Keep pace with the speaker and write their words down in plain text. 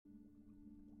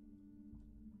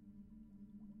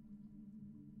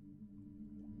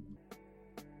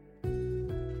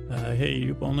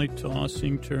hey, all night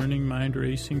tossing, turning, mind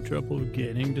racing, trouble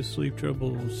getting to sleep,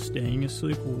 trouble staying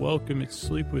asleep. Welcome, it's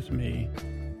Sleep With Me,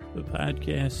 the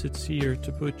podcast that's here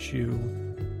to put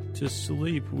you to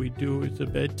sleep. We do it with a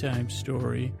bedtime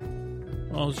story.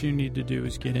 All you need to do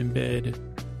is get in bed,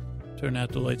 turn out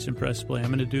the lights and press play. I'm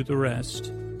going to do the rest.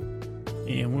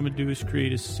 And what I'm going to do is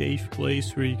create a safe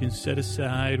place where you can set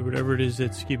aside whatever it is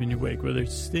that's keeping you awake, whether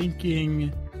it's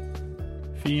thinking,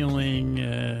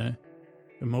 feeling,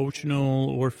 emotional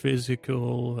or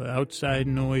physical, outside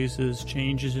noises,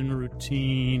 changes in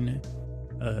routine,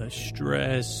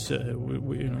 stress,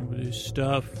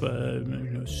 stuff,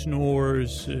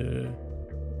 snores, the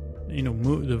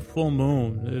full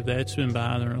moon, that's been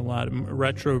bothering a lot of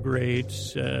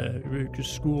retrogrades,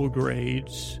 school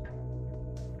grades,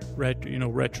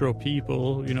 retro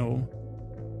people,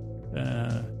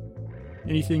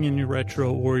 anything in your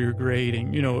retro or your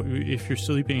grading. If you're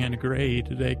sleeping on a grade,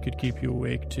 that could keep you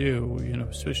awake too,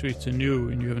 especially if it's a new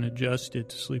and you haven't adjusted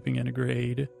to sleeping on a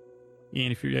grade.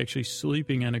 And if you're actually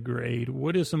sleeping on a grade,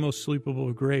 what is the most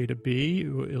sleepable grade? A B?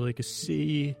 Like a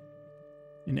C?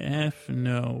 An F?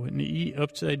 No. An E,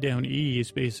 upside down E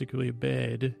is basically a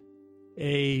bed.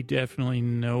 A, definitely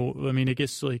no. I mean, I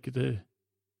guess like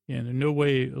no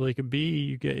way, like a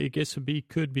B, I guess a B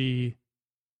could be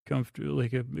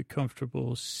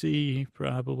comfortable. C,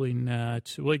 probably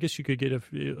not. Well, I guess you could get a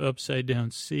upside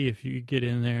down C if you get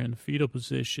in there in the fetal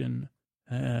position.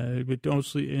 But don't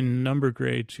sleep in number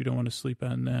grades. You don't want to sleep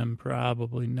on them.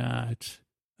 Probably not.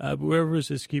 Whoever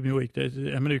is keeping me awake,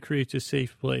 I'm going to create a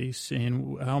safe place.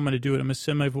 And how I'm going to do it, I'm going to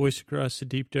send my voice across the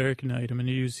deep, dark night. I'm going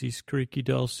to use these creaky,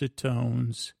 dulcet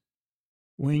tones.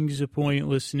 Wings of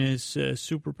pointlessness,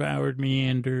 superpowered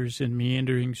meanders, and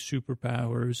meandering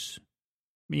superpowers.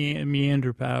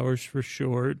 Meander powers for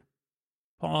short.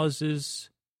 Pauses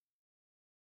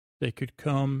that could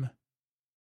come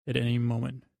at any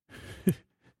moment.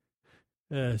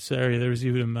 Sorry, there was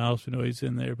even a mouth noise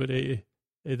in there, but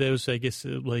that was, I guess,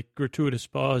 like gratuitous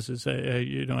pauses. I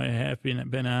have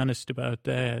been honest about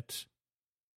that.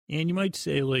 And you might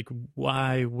say, like,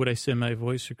 why would I send my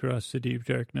voice across the deep,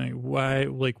 dark night? Why,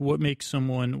 like, what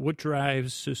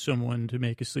drives someone to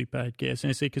make a sleep podcast?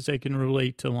 And I say, because I can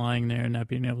relate to lying there and not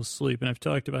being able to sleep. And I've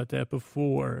talked about that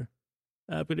before.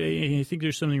 But I think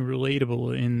there's something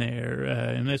relatable in there.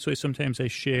 And that's why sometimes I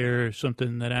share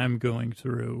something that I'm going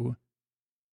through.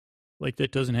 Like,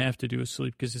 that doesn't have to do with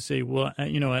sleep. Because I say, well, I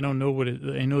don't know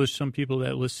I know there's some people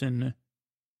that listen,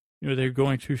 they're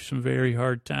going through some very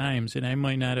hard times, and I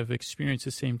might not have experienced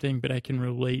the same thing, but I can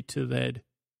relate to that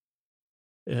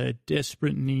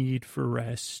desperate need for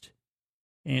rest.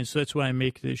 And so that's why I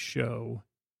make this show.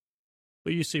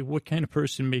 But you say, what kind of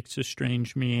person makes a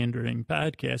strange, meandering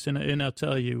podcast? And I'll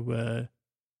tell you,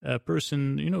 a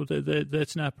person,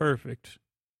 that's not perfect.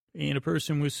 And a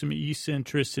person with some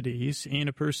eccentricities, and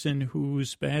a person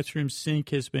whose bathroom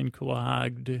sink has been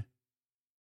clogged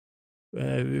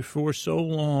for so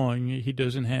long, he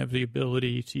doesn't have the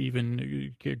ability to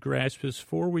even grasp his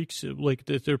 4 weeks, like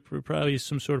that there probably is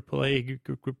some sort of plague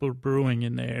brewing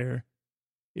in there.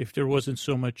 If there wasn't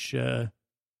so much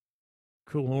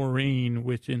chlorine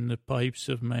within the pipes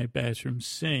of my bathroom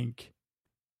sink,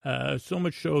 so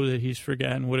much so that he's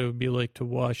forgotten what it would be like to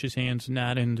wash his hands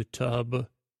not in the tub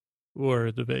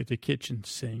or the kitchen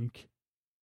sink.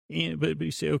 But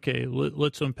you say, okay,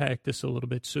 let's unpack this a little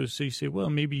bit. So you say, well,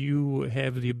 maybe you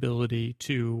have the ability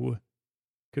to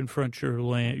confront your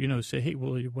land, say, hey,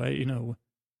 well, why,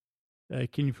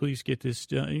 can you please get this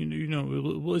done?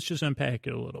 Let's just unpack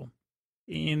it a little.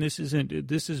 And this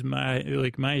is my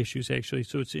issues actually.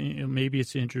 So it's, maybe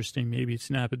it's interesting, maybe it's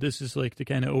not, but this is like the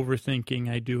kind of overthinking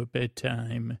I do at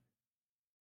bedtime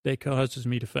that causes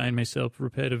me to find myself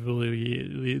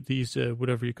repetitively, these,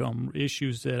 whatever you call them,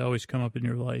 issues that always come up in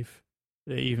your life.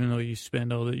 That even though you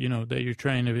spend all the, that you're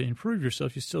trying to improve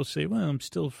yourself, you still say, well, I'm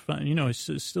still fine, I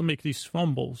still make these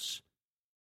fumbles.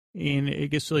 And I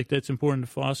guess like that's important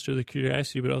to foster the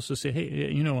curiosity, but also say,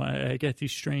 hey, I got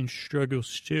these strange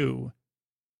struggles too.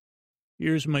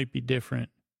 Yours might be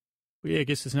different. But yeah, I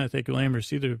guess it's not that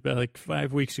glamorous either. About like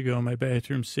 5 weeks ago, my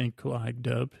bathroom sink clogged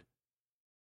up.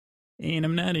 And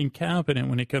I'm not incompetent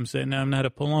when it comes to that. Now, I'm not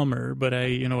a plumber, but I,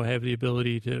 have the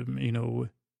ability to,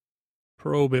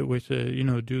 probe it with,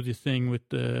 do the thing with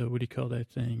the, what do you call that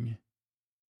thing?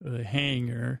 A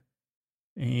hanger.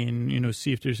 And,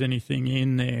 see if there's anything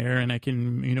in there. And I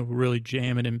can, really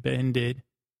jam it and bend it.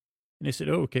 And I said,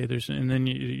 oh, okay, and then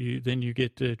you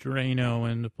get the Drano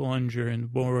and the plunger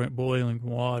and boiling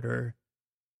water.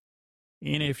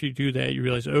 And if you do that, you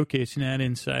realize, okay, it's not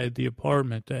inside the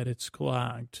apartment that it's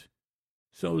clogged.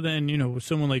 So then,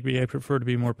 someone like me, I prefer to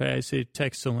be more passive. I say,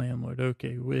 text the landlord.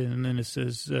 Okay. And then it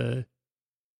says,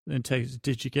 then text,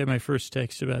 did you get my first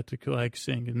text about the clogged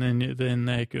sink? And then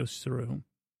that goes through.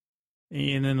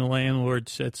 And then the landlord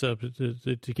sets up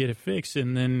to get it fixed.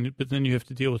 But then you have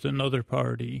to deal with another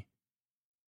party.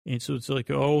 And so it's like,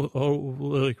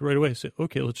 like right away, I say,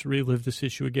 okay, let's relive this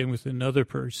issue again with another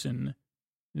person.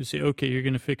 You say, okay, you're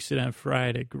going to fix it on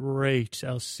Friday. Great.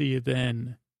 I'll see you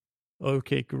then.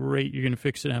 Okay, great. You're going to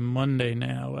fix it on Monday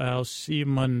now. I'll see you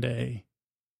Monday.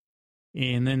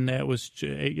 And then that was,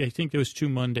 I think that was 2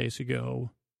 Mondays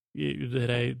ago and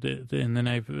then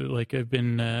I've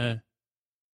been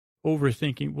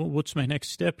overthinking, well, what's my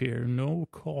next step here? No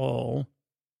call,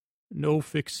 no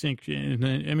fixed sink. And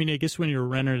then, I mean, I guess when you're a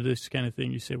renter of this kind of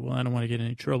thing, you say, well, I don't want to get in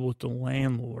any trouble with the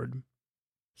landlord.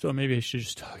 So maybe I should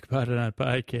just talk about it on a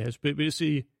podcast. But you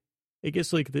see, I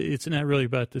guess it's not really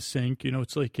about the sink.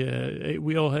 It's like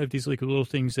we all have these like little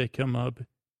things that come up.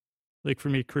 Like for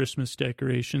me, Christmas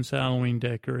decorations, Halloween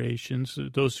decorations,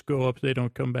 those go up, they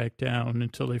don't come back down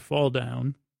until they fall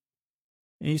down.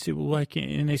 And you say, well, why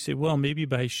can't, and they say, well, maybe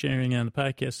by sharing on the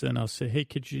podcast, then I'll say, hey,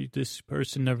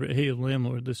 hey,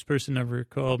 landlord, this person never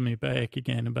called me back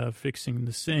again about fixing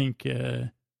the sink.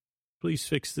 Please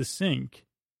fix the sink.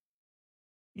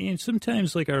 And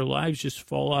sometimes, like, our lives just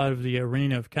fall out of the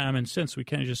arena of common sense. We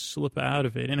kind of just slip out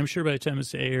of it. And I'm sure by the time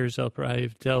this airs, I'll probably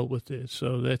have dealt with it.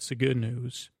 So that's the good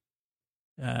news.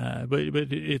 But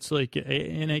it's like,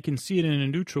 and I can see it in a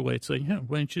neutral way. It's like,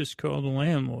 why don't you just call the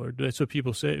landlord? That's what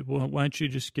people say. Well, why don't you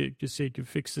just say,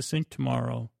 fix the sink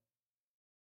tomorrow?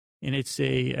 And I'd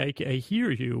say, I hear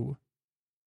you.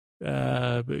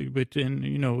 But then,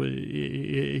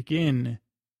 again,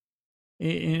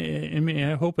 I mean,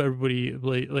 I hope everybody,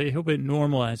 I hope it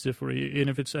normalizes it for you. And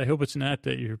I hope it's not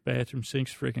that your bathroom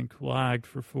sink's freaking clogged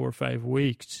for 4 or 5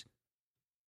 weeks.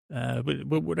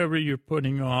 But whatever you're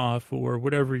putting off or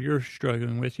whatever you're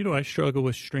struggling with, I struggle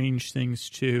with strange things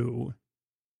too.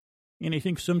 And I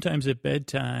think sometimes at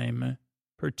bedtime,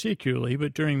 particularly,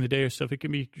 but during the day or stuff, it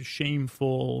can be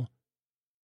shameful.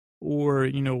 Or,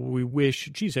 we wish,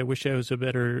 geez, I wish I was a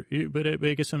better, but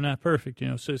I guess I'm not perfect,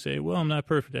 So I say, well, I'm not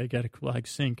perfect. I got a clogged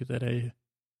sink that I,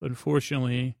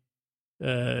 unfortunately,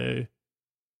 don't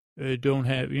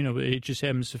have, it just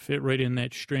happens to fit right in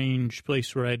that strange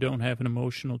place where I don't have an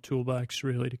emotional toolbox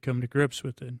really to come to grips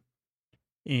with it.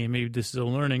 And maybe this is a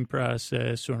learning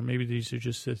process, or maybe these are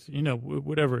just,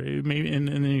 whatever. Maybe, and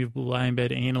then you lie in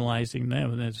bed analyzing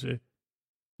them, and that's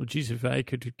well, geez, if I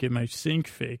could get my sink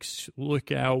fixed,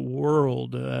 look out,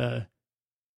 world.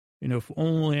 If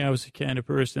only I was the kind of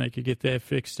person that could get that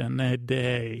fixed on that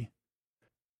day.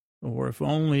 Or if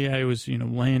only I was,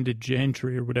 landed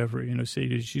gentry or whatever,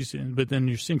 but then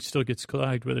your sink still gets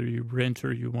clogged whether you rent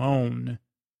or you own.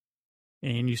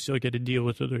 And you still get to deal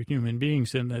with other human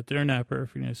beings and that they're not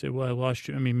perfect. And I say, well,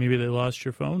 maybe they lost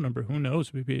your phone number. Who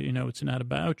knows? Maybe, it's not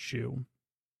about you.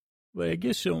 But I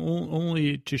guess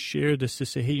only to share this to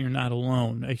say, hey, you're not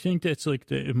alone. I think that's like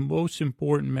the most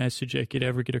important message I could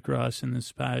ever get across in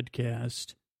this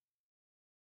podcast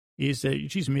is that,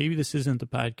 geez, maybe this isn't the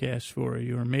podcast for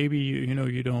you, or maybe,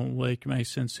 you don't like my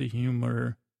sense of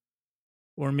humor,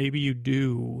 or maybe you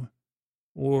do,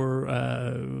 or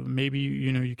maybe,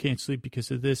 you can't sleep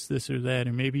because of this or that,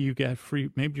 or maybe you got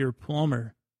maybe you're a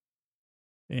plumber.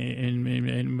 And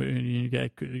you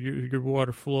got your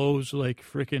water flows like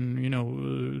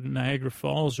frickin', Niagara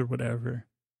Falls or whatever.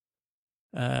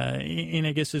 And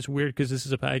I guess it's weird because this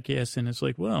is a podcast and it's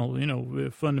like, well,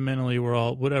 fundamentally we're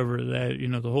all, whatever that,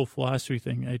 the whole philosophy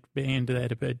thing, I banned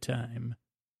that at bedtime.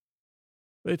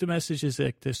 But the message is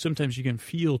that sometimes you can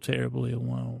feel terribly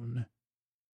alone.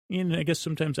 And I guess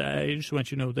sometimes I just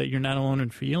want you to know that you're not alone in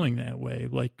feeling that way.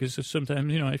 Like, because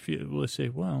sometimes, I feel, let's say,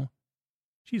 well,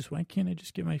 geez, why can't I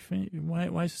just get my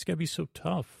why is this got to be so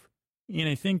tough? And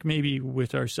I think maybe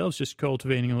with ourselves, just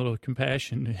cultivating a little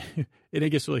compassion. And I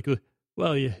guess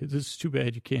well, yeah, this is too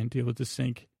bad you can't deal with the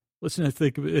sink. Let's not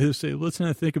think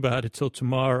about it till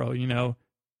tomorrow.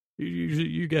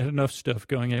 You got enough stuff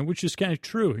going on, which is kind of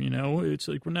true. It's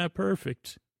like we're not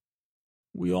perfect.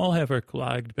 We all have our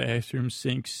clogged bathroom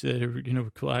sinks that are,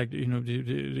 clogged.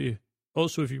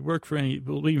 Also, if you work for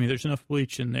believe me, there's enough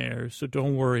bleach in there. So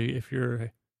don't worry if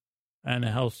you're on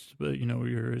a health,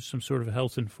 you're some sort of a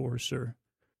health enforcer.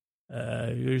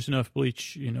 There's enough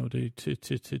bleach,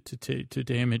 to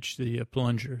damage the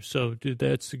plunger. So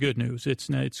that's the good news.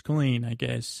 It's clean, I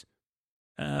guess.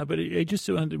 But I just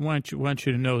want you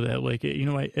to know that,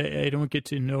 I don't get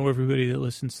to know everybody that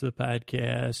listens to the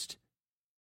podcast.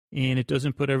 And it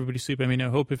doesn't put everybody to sleep. I mean, I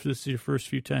hope if this is your first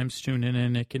few times tuning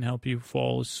in, it can help you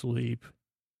fall asleep.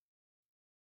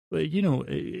 But,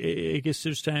 I guess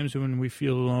there's times when we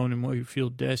feel alone and we feel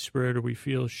desperate or we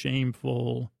feel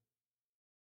shameful.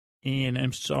 And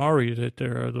I'm sorry that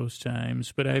there are those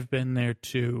times, but I've been there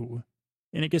too.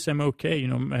 And I guess I'm okay.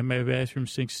 My bathroom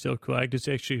sink's still clogged. It's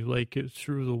actually like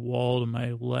through the wall to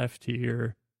my left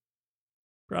here,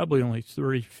 probably only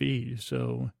 3 feet.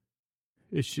 So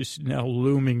it's just now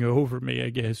looming over me, I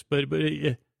guess. But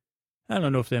I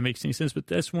don't know if that makes any sense, but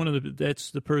that's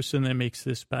that's the person that makes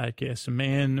this podcast. A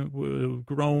man, a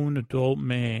grown adult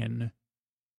man,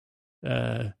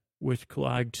 with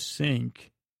clogged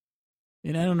sink.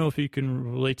 And I don't know if you can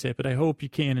relate to that, but I hope you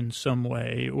can in some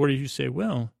way. Or you say,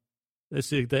 well,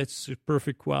 that's a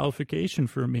perfect qualification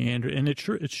for me, Andrew. And it's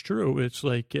true. It's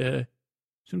like,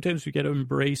 sometimes we got to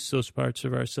embrace those parts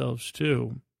of ourselves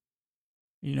too.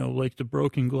 Like the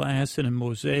broken glass in a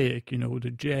mosaic,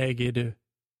 the jagged,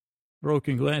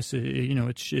 broken glass,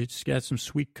 it's got some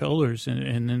sweet colors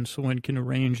and then someone can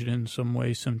arrange it in some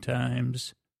way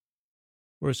sometimes.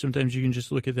 Or sometimes you can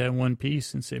just look at that one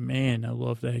piece and say, man, I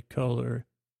love that color.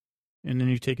 And then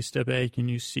you take a step back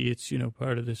and you see it's,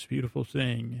 part of this beautiful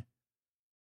thing.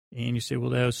 And you say,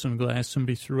 well, that was some glass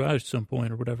somebody threw out at some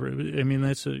point or whatever. I mean,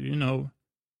 that's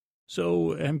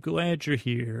so I'm glad you're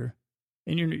here.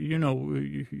 And you're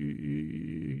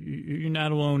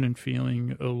not alone in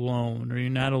feeling alone, or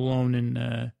you're not alone in,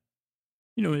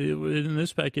 in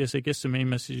this podcast, I guess the main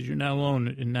message is you're not alone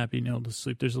in not being able to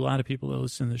sleep. There's a lot of people that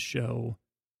listen to the show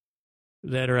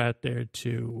that are out there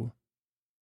too.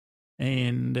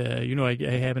 And, I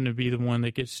happen to be the one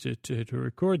that gets to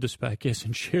record this podcast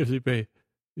and share the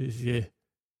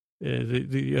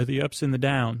ups and the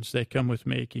downs that come with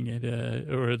making it,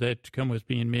 or that come with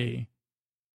being me.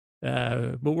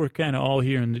 But we're kind of all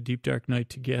here in the deep, dark night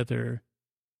together,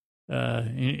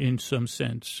 in some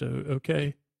sense. So,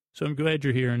 okay. So I'm glad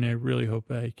you're here, and I really hope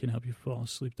I can help you fall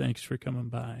asleep. Thanks for coming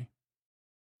by.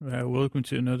 All right, welcome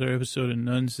to another episode of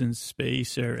Nuns in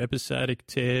Space, our episodic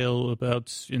tale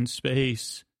about in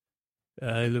space.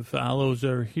 That follows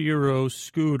our hero,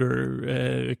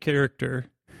 Scooter, a character,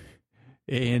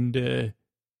 and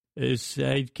his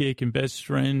sidekick and best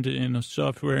friend and a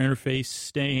software interface,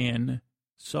 Stan.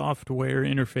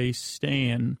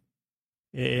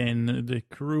 And the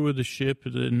crew of the ship,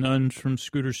 the nuns from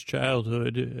Scooter's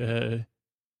childhood,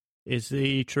 as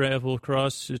they travel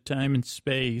across time and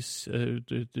space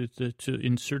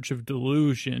in search of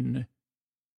delusion,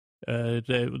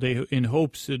 that they in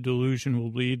hopes the delusion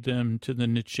will lead them to the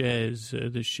Natchez,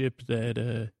 the ship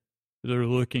that they're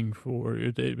looking for,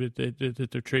 that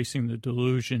they're tracing the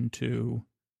delusion to.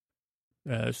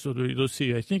 So let's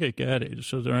see. I think I got it.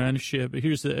 So they're on a ship.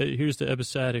 Here's the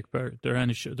episodic part. They're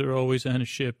on a ship. They're always on a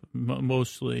ship,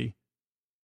 mostly.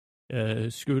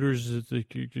 Scooter's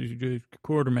the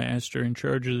quartermaster in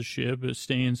charge of the ship.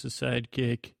 Stan's the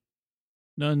sidekick.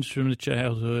 Nuns from the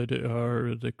childhood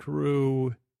are the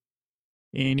crew.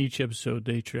 In each episode,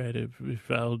 they try to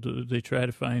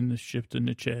find the ship to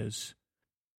Natchez.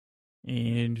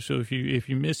 And so if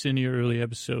you miss any early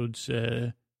episodes,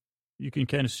 you can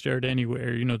kind of start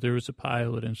anywhere. There was a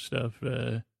pilot and stuff.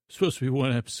 Supposed to be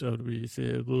one episode. It's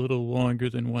a little longer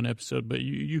than one episode, but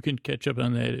you can catch up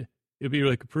on that. It'll be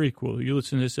like a prequel. You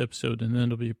listen to this episode, and then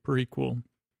it'll be a prequel.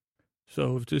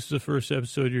 So if this is the first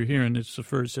episode you're hearing, it's the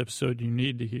first episode you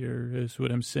need to hear, is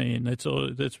what I'm saying. That's all.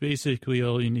 That's basically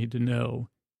all you need to know.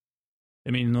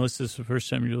 I mean, unless this is the first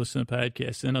time you listen to the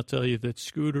podcast, then I'll tell you that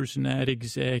Scooter's not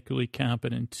exactly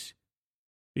competent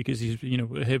because he's,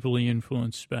 heavily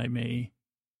influenced by me.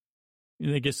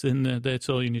 And I guess then that's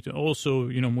all you need to. Also,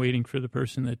 I'm waiting for the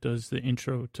person that does the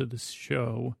intro to the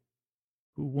show,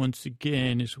 who once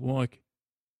again is walking.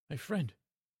 My friend,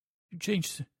 you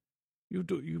changed.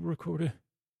 You record it.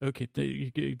 Okay,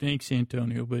 thanks,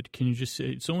 Antonio. But can you just say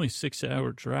it's only a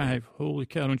 6-hour drive? Holy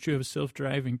cow! Don't you have a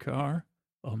self-driving car?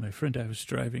 Oh, my friend, I was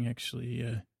driving actually.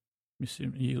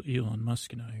 Mr. Elon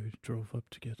Musk and I drove up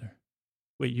together.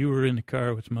 Wait, you were in the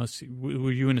car with Musk?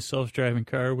 Were you in a self-driving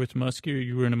car with Muskie, or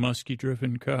you were in a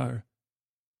Muskie-driven car?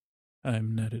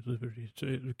 I'm not at liberty.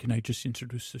 Can I just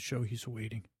introduce the show? He's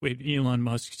waiting. Wait, Elon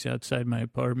Musk's outside my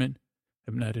apartment.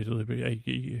 I'm not at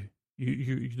liberty.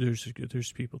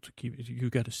 There's people to keep it. You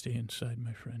got to stay inside,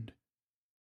 my friend.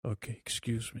 Okay,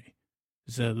 excuse me.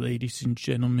 The ladies and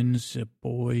gentlemen, the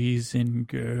boys and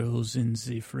girls and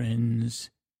the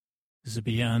friends, the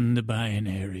beyond the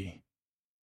binary.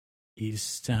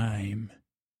 It's time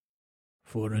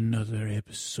for another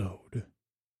episode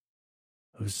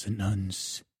of the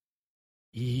Nuns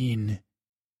in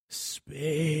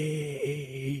Space.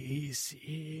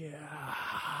 Yeah.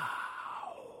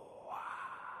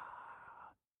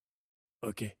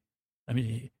 Okay. I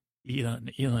mean, Elon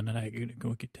and I are going to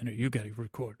go get dinner. You got to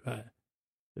record. That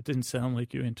didn't sound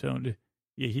like you, Antonio.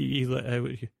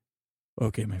 Yeah,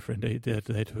 okay, my friend,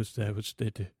 that was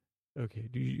that. Okay,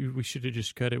 we should have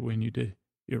just cut it when you did.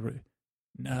 You're right.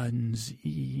 Nuns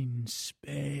in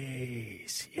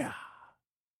space. Yeah.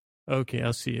 Okay,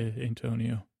 I'll see you,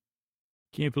 Antonio.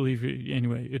 Can't believe it.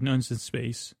 Anyway, Nuns in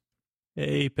space.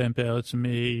 Hey, pen pal, it's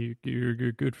me.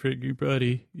 You're good friend, your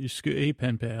buddy. Hey,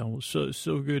 pen pal.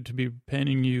 So good to be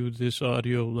penning you this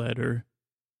audio letter.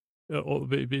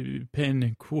 Pen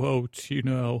and quotes,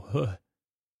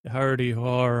 hardy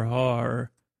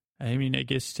har. I mean, I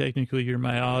guess technically you're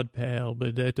my odd pal,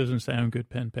 but that doesn't sound good,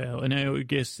 pen pal. And I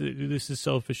guess this is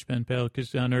selfish, pen pal,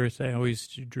 because on Earth I always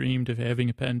dreamed of having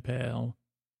a pen pal.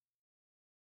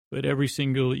 But every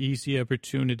single easy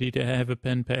opportunity to have a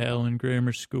pen pal in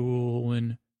grammar school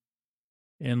and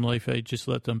life, I just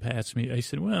let them pass me. I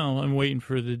said, well, I'm waiting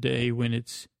for the day when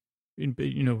it's,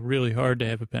 really hard to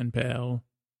have a pen pal.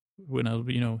 When I'll,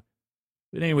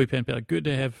 but anyway, pen pal, good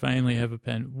to finally have a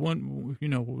pen.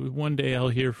 One day I'll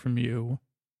hear from you.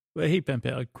 But hey, pen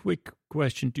pal, quick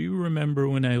question. Do you remember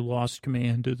when I lost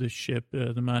command of the ship,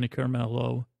 the Monte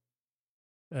Carmelo?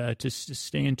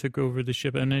 Stan took over the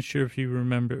ship. I'm not sure if you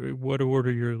remember what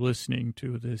order you're listening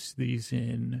to these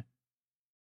in.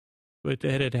 But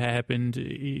that had happened,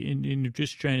 and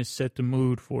just trying to set the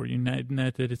mood for you. Not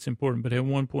that it's important, but at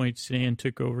one point, Stan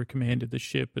took over command of the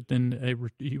ship. But then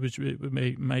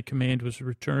my command was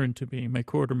returned to me, my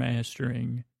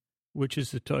quartermastering, which is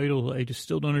the title. I just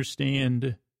still don't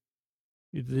understand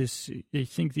this. I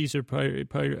think these are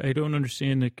I don't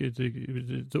understand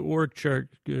the org chart,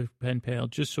 pen pal.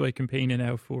 Just so I can paint it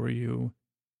out for you.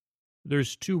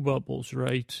 There's two bubbles,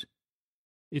 right?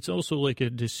 It's also like a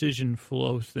decision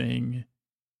flow thing.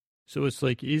 So it's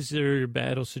like, is there a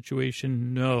battle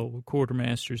situation? No,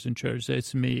 quartermaster's in charge.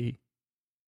 That's me.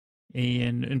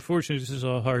 And unfortunately, this is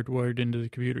all hardwired into the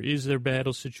computer. Is there a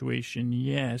battle situation?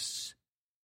 Yes.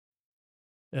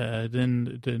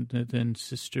 Then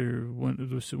sister,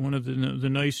 one of the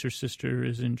nicer sister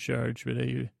is in charge, but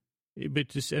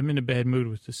I'm in a bad mood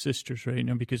with the sisters right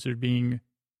now because they're being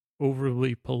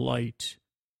overly polite.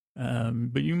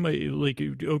 But you might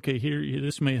okay,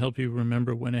 this might help you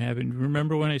remember when it happened.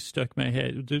 Remember when I stuck my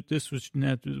head,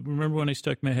 remember when I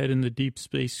stuck my head in the deep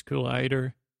space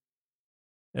collider?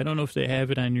 I don't know if they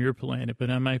have it on your planet, but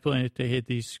on my planet, they had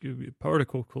these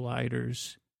particle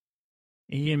colliders.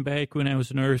 And back when I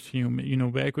was an Earth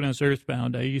human, back when I was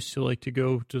Earthbound, I used to like to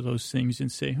go to those things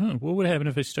and say, what would happen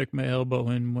if I stuck my elbow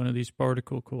in one of these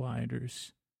particle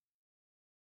colliders?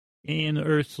 And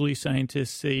earthly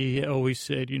scientists, they always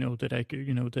said, that I could,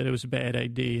 that it was a bad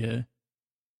idea.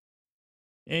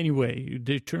 Anyway,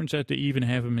 it turns out they even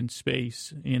have them in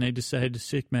space. And I decided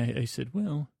to I said,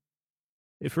 well,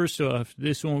 first off,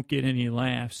 this won't get any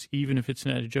laughs, even if it's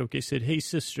not a joke. I said, hey,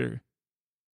 sister,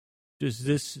 does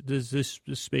this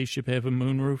spaceship have a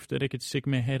moonroof that I could stick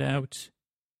my head out?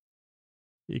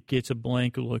 It gets a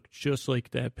blank look just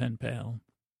like that, pen pal.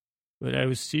 But I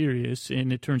was serious,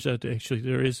 and it turns out that actually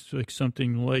there is like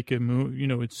something like a moon,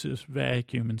 it's just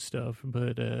vacuum and stuff.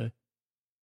 But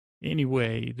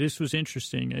anyway, this was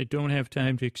interesting. I don't have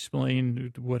time to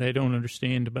explain what I don't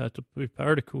understand about the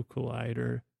particle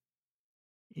collider.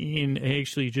 And I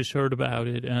actually just heard about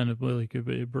it on a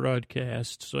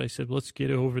broadcast. So I said, let's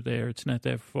get over there. It's not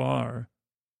that far.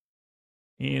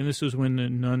 And this was when the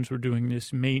nuns were doing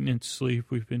this maintenance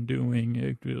sleep we've been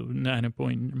doing. Not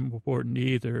important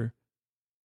either.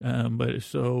 But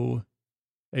so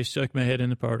I stuck my head in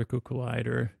the particle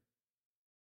collider.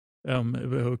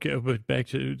 Okay, but back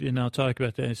to, and I'll talk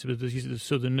about that.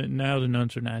 So now the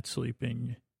nuns are not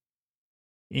sleeping.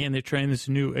 And they're trying this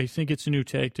I think it's a new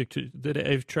tactic that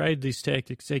I've tried these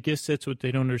tactics. I guess that's what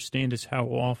they don't understand is how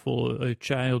awful a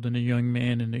child and a young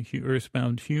man and a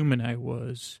earthbound human I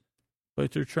was.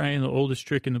 But they're trying the oldest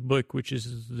trick in the book, which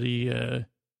is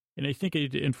and I think,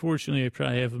 unfortunately, I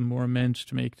probably have more amends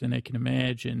to make than I can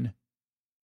imagine.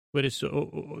 But it's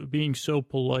being so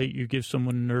polite, you give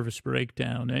someone a nervous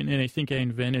breakdown. And I think I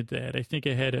invented that. I think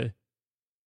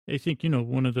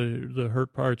one of the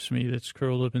hurt parts of me that's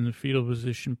curled up in the fetal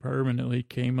position permanently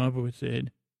came up with it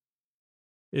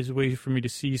as a way for me to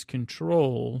seize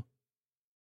control.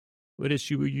 But it's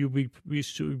you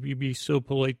be so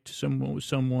polite to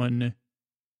someone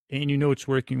and it's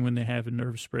working when they have a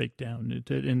nervous breakdown.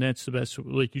 And that's the best.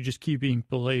 Like, you just keep being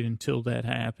polite until that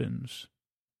happens.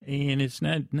 And it's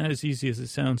not as easy as it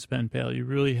sounds, pen pal. You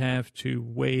really have to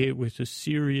weigh it with a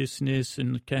seriousness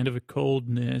and kind of a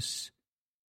coldness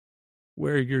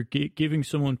where you're giving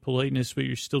someone politeness, but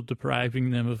you're still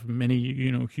depriving them of many,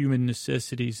 human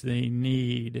necessities they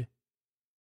need.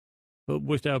 but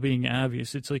without being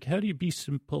obvious. It's like, how do you be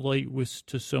polite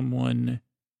to someone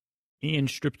and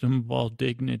strip them of all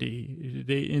dignity?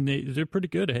 They're pretty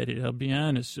good at it. I'll be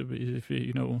honest. If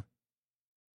they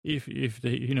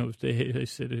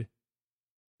said,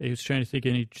 I was trying to think of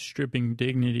any stripping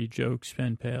dignity jokes,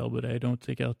 pen pal, but I don't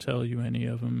think I'll tell you any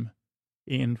of them.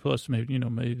 And plus, maybe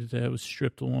that was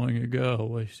stripped long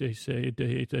ago. They say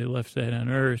they left that on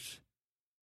Earth.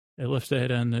 I left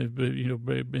that on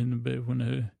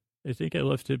I think I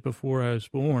left it before I was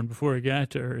born, before I got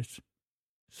to Earth.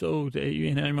 So,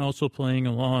 and I'm also playing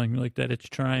along like that. It's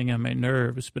trying on my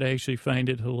nerves, but I actually find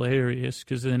it hilarious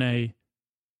because then I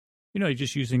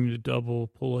just using the double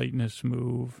politeness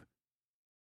move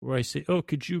where I say, oh,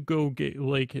 could you go get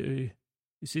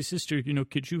say, sister,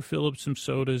 could you fill up some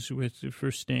sodas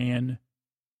for Stan?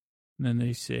 And then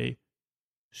they say,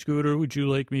 Scooter, would you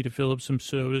like me to fill up some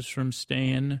sodas from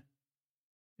Stan?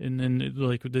 And then,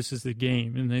 this is the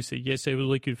game. And they say, yes, I would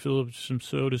like you to fill up some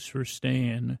sodas for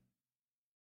Stan.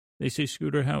 They say,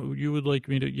 Scooter, how you would like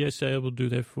me to? Yes, I will do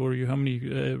that for you. How many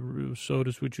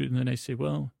sodas would you? And then I say,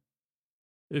 well,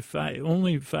 if I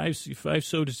only five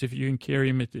sodas, if you can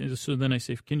carry them. So then I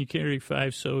say, can you carry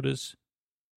 5 sodas?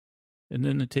 And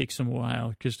then it takes them a while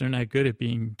because they're not good at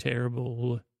being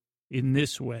terrible in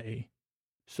this way.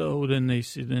 So then they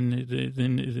say, then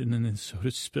the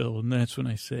soda spill, and that's when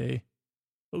I say,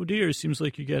 oh dear, it seems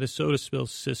like you got a soda spill,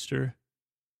 sister.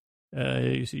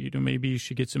 Maybe you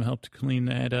should get some help to clean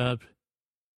that up.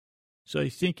 So I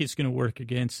think it's going to work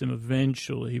against them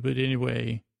eventually. But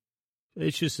anyway,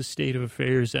 it's just a state of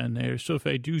affairs on there. So if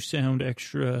I do sound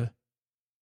extra,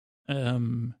 I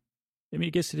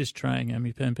guess it is trying on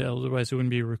me, pen pal. Otherwise, it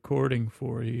wouldn't be a recording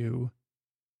for you.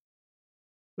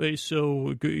 But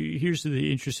so here's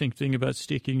the interesting thing about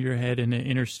sticking your head in an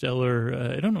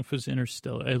interstellar. I don't know if it's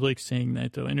interstellar. I like saying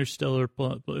that though. Interstellar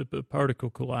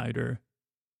particle collider.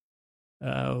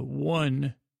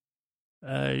 The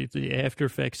after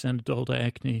effects on adult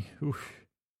acne. Oof,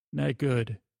 not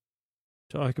good.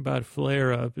 Talk about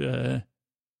flare up. I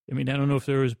don't know if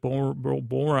there was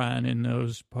boron in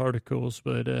those particles,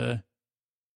 but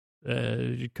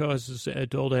it causes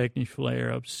adult acne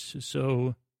flare ups.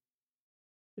 So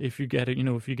if you got like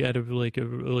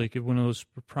one of those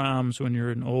proms when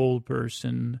you're an old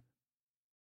person,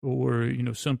 or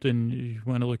something you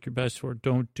want to look your best for,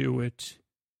 don't do it.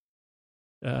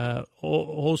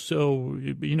 Also,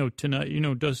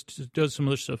 tonight, does some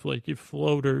other stuff like if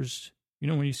floaters.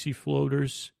 When you see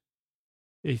floaters,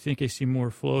 I think I see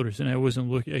more floaters, and I wasn't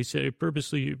looking. I said I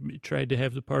purposely tried to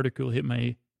have the particle hit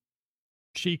my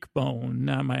cheekbone,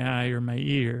 not my eye or my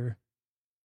ear.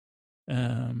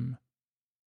 I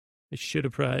should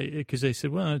have probably, because I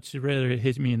said, well, it's rather it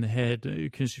hit me in the head,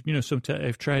 because, sometimes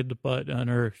I've tried the butt on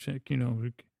Earth,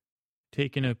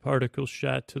 taking a particle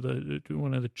shot to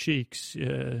one of the cheeks.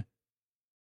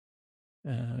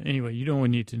 Anyway, you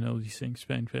don't need to know these things,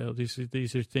 pen pal.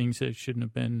 These are things that shouldn't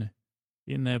have been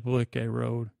in that book I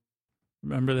wrote.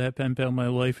 Remember that, pen pal? My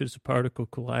life is a particle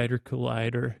collider.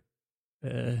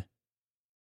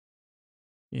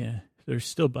 Yeah, they're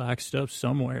still boxed up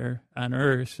somewhere on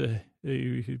Earth, but I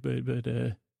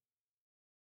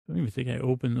don't even think I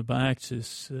opened the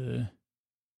boxes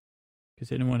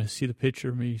because I didn't want to see the picture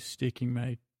of me sticking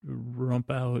my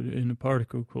rump out in a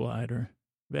particle collider.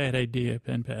 Bad idea,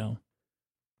 pen pal.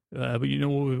 But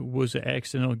what was an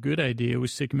accidental good idea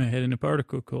was sticking my head in a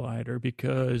particle collider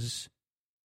because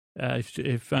I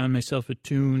found myself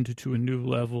attuned to a new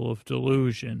level of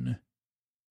delusion.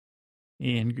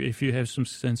 And if you have some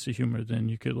sense of humor, then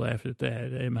you could laugh at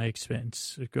that at my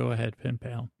expense. Go ahead, pen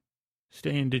pal.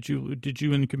 Stan, did you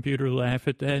and the computer laugh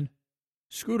at that?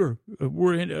 Scooter,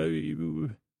 we're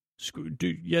in.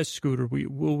 Yes, Scooter. We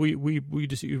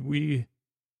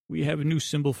have a new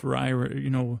symbol for Ira.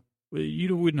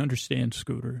 You wouldn't understand,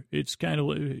 Scooter. It's kind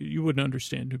of you wouldn't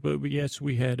understand it, but yes,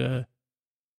 we had. I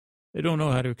don't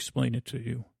know how to explain it to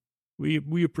you.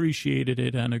 We appreciated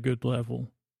it on a good level.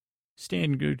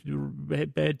 Stan,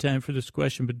 bad time for this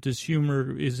question, but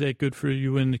is that good for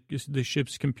you and the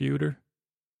ship's computer?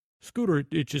 Scooter,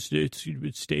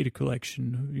 it's data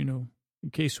collection,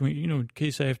 in case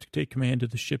I have to take command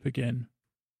of the ship again.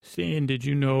 Stan, did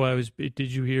you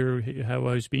hear how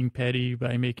I was being petty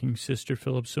by making Sister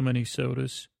fill up so many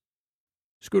sodas?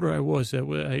 Scooter,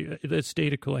 that's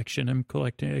data collection. I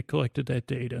collected that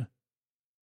data.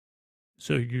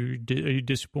 So are you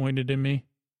disappointed in me?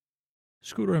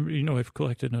 Scooter, I've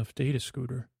collected enough data,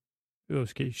 Scooter.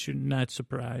 Okay, you're not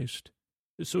surprised.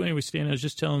 So anyway, Stan, I was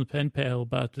just telling the pen pal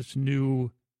about this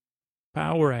new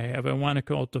power I have. I want to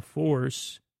call it the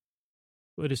Force,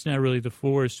 but it's not really the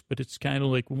Force, but it's kind of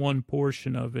like one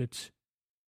portion of it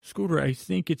Scooter, I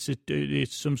think it's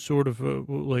some sort of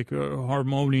like a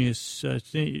harmonious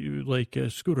thing. Like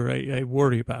Scooter, I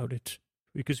worry about it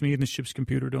because me and the ship's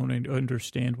computer don't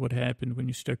understand what happened when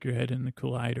you stuck your head in the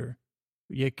collider.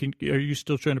 Yeah, are you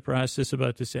still trying to process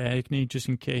about this acne? Just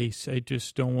in case, I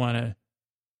just don't want to.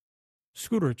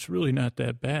 Scooter, it's really not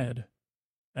that bad.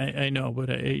 I know, but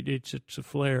it's a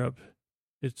flare up.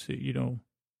 It's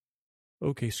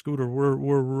Okay, Scooter,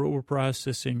 we're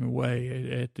processing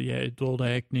away at the adult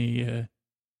acne.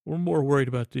 We're more worried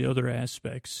about the other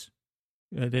aspects.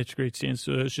 That's great, Stan.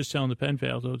 So I was just telling the pen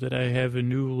pal, though, that I have a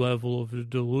new level of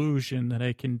delusion that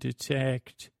I can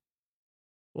detect.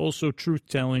 Also,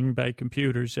 truth-telling by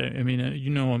computers. I mean,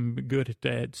 I'm good at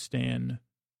that, Stan.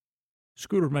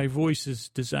 Scooter, my voice is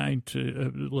designed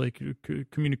to,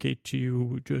 communicate to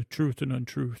you truth and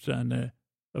untruth on a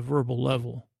verbal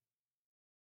level.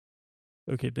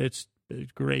 Okay, that's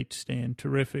great, Stan.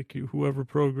 Terrific. Whoever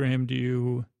programmed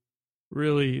you,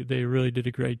 they really did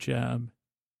a great job.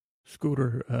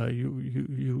 Scooter,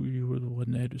 you were the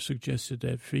one that suggested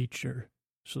that feature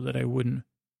so that I wouldn't.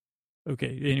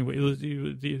 Okay, anyway,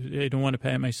 I don't want to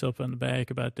pat myself on the back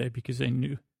about that because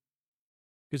I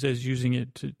was using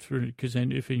it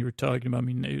if you were talking about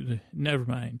me, never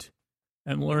mind.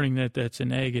 I'm learning that that's a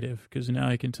negative because now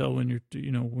I can tell when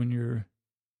you're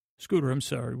Scooter, I'm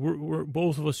sorry. We're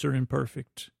both of us are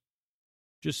imperfect,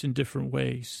 just in different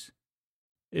ways.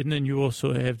 And then you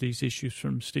also have these issues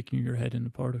from sticking your head in the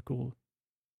particle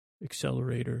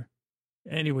accelerator.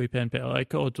 Anyway, pen pal, I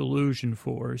call it delusion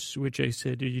force, which I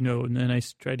said, and then I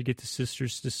tried to get the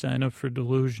sisters to sign up for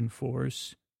delusion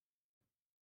force.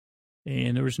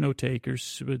 And there was no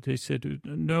takers, but they said,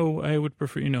 no, I would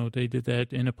prefer, they did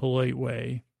that in a polite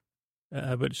way.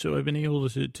 But so I've been able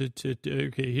to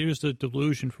okay, here's the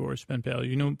delusion for us, pen pal.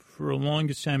 For a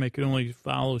longest time, I could only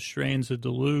follow strands of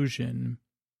delusion,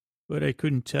 but I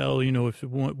couldn't tell, if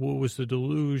what was the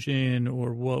delusion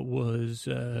or what was,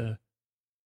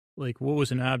 what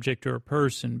was an object or a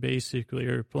person, basically,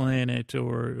 or a planet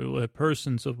or a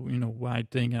person's, wide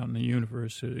thing out in the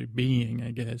universe, a being,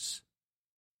 I guess.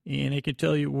 And I can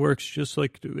tell you it works just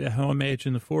like how I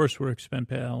imagine the Force works, pen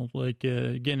pal. Like,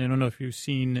 again, I don't know if you've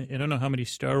seen, I don't know how many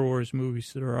Star Wars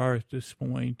movies there are at this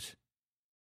point.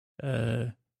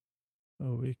 I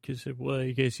guess,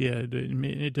 yeah,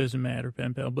 it doesn't matter,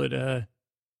 pen pal. But, so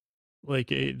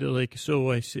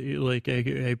I see,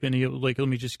 I've been able, let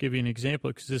me just give you an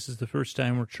example because this is the first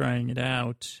time we're trying it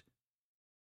out.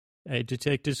 I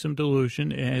detected some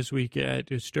delusion as we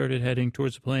started heading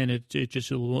towards the planet. It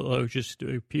just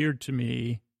appeared to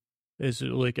me as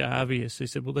obvious. They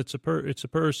said, "Well, it's a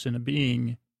person, a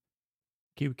being."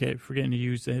 Keep forgetting to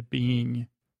use that being.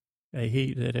 I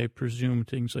hate that I presume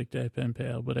things like that, pen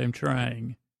pal, but I'm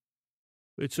trying.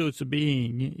 But so it's a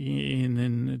being, and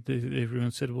then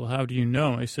everyone said, "Well, how do you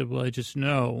know?" I said, "Well, I just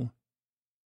know."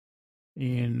 So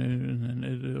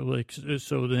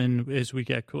then as we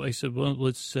got cool, I said, well,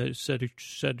 let's set,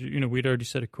 we'd already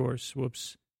set a course.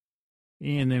 Whoops.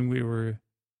 And then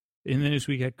as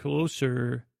we got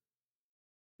closer,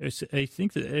 I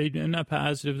think that I'm not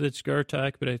positive that's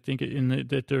Gartok, but I think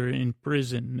that they're in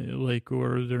prison,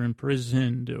 or they're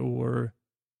imprisoned or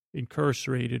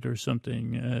incarcerated or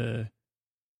something,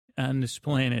 on this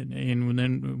planet. And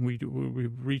then we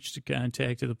reached the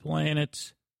contact of the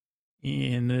planet.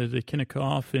 And the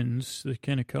coffin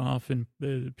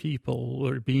people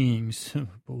or beings, oh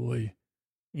boy.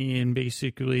 And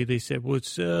basically they said,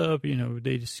 what's up?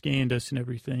 They just scanned us and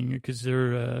everything because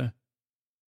they're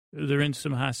in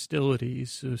some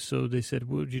hostilities. So they said,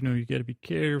 well, you got to be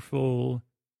careful.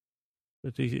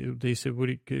 But they said, what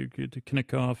the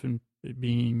coffin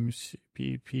beings,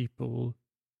 people,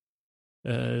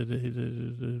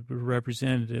 the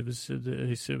representatives,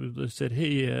 they said,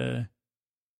 hey,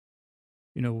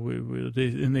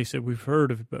 and they said, we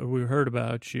heard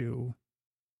about you.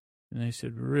 And I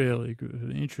said, really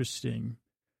good, interesting.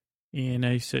 And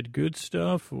I said, good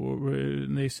stuff.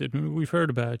 And they said, we've heard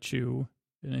about you.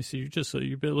 And I said,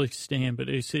 you're a bit like Stan. But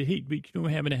they said, hey, we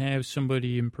happen to have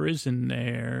somebody in prison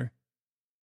there.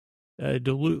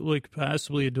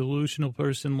 Possibly a delusional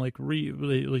person,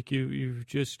 you've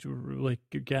just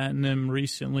gotten them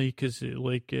recently because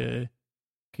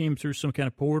came through some kind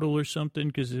of portal or something,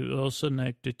 because all of a sudden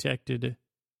I detected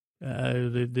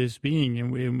this being,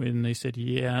 and they said,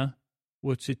 yeah,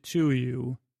 what's it to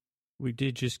you? We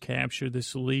did just capture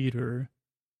this leader,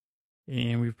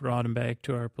 and we've brought him back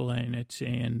to our planet,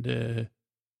 and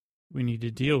we need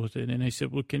to deal with it. And I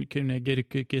said, well, can I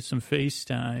get some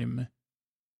FaceTime?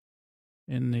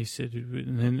 And they said,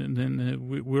 and then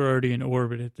we're already in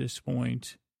orbit at this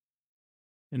point.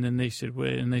 And then they said,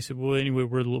 well, anyway,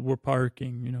 we're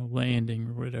parking, landing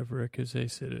or whatever, because they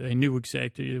said, I knew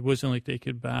exactly, it wasn't like they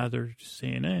could bother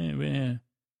saying,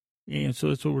 and so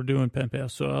that's what we're doing, pen pal.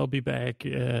 So I'll be back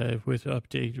with an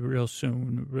update real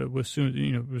soon,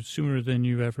 sooner than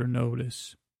you ever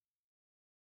notice.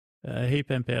 Hey,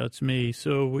 pen pal, it's me.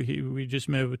 So we just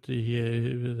met with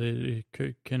the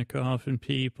kind of coffin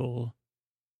people.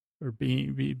 Or what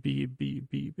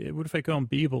if I call them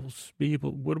Beebles?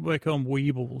 What do I call them?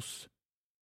 Weebles.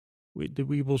 The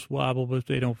Weebles wobble, but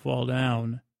they don't fall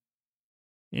down.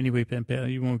 Anyway, pen pal,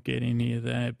 you won't get any of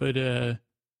that. But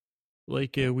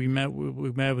we met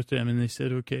with them, and they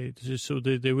said, okay, so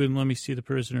they wouldn't let me see the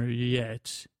prisoner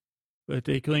yet, but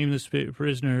they claim this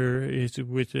prisoner is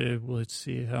with let's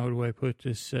see, how do I put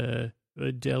this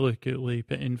delicately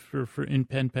in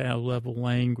pen pal level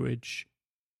language.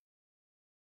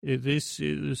 So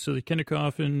the kind of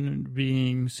coffin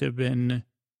beings have been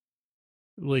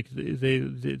like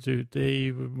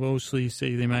they mostly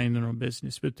say they mind their own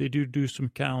business, but they do some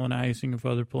colonizing of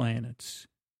other planets.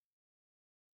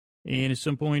 And at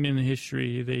some point in the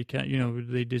history, they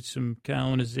did some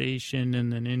colonization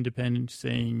and then independence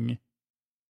thing,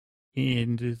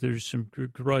 and there's some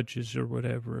grudges or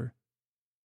whatever.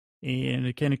 And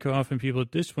the kind of coffin people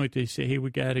at this point, they say, hey, we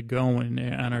got it going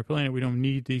on our planet. We don't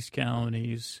need these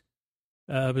colonies.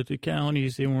 But the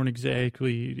colonies, they weren't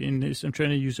exactly, in this, I'm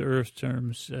trying to use Earth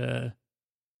terms,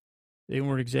 they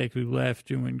weren't exactly left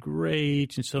doing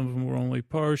great, and some of them were only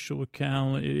partial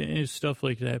colonies, and stuff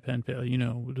like that, pen pal,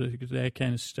 that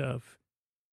kind of stuff.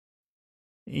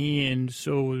 And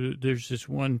so there's this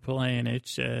one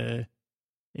planet,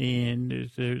 and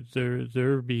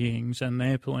their beings on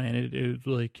that planet,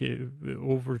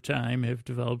 over time, have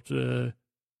developed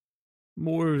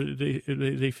more.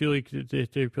 They feel like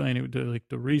that their planet,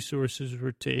 the resources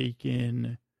were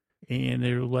taken, and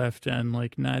they're left on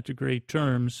not great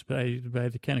terms by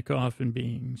the kind of coffin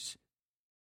beings,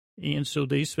 and so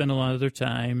they spend a lot of their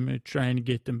time trying to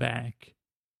get them back,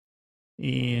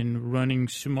 and running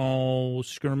small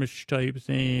skirmish type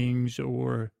things,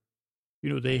 or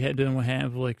they had to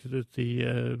have the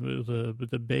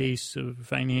base of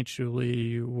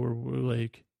financially, or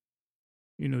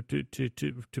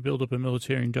to build up a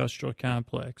military industrial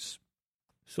complex.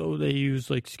 So they use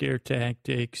scare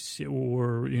tactics,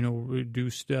 or do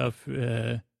stuff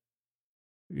that's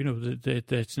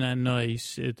not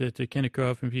nice. That the kind of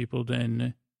coffin people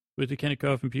then, but the kind of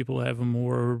coffin people have a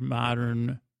more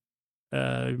modern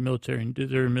they're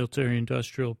military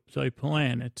industrial type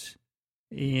planet.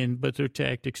 But their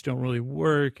tactics don't really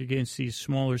work against these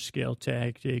smaller scale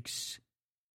tactics.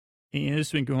 And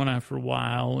it's been going on for a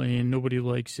while, and nobody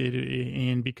likes it.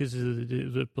 And because of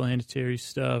the planetary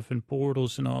stuff and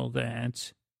portals and all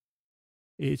that,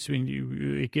 it's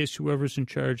been, I guess whoever's in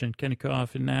charge on kind of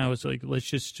coffin now is we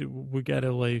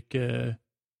gotta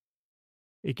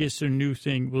I guess their new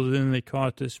thing, well, then they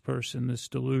caught this person, this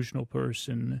delusional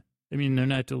person. I mean, they're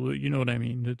not you know what I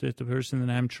mean? The person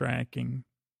that I'm tracking.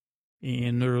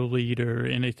 And their leader,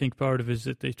 and I think part of it is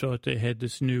that they thought they had they're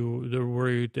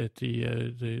worried that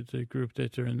the group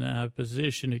that they're in the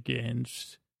opposition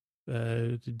against,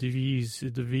 the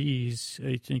V's,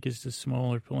 I think is the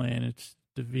smaller planets,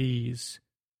 the V's.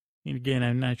 And again,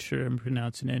 I'm not sure I'm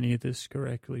pronouncing any of this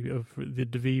correctly, of the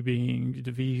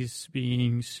V's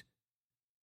beings.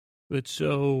 But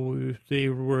so they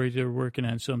were worried they were working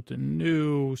on something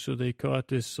new, so they caught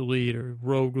this leader,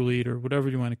 rogue leader, whatever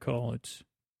you want to call it.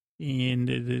 And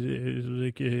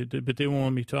but they won't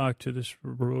let me talk to this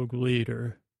rogue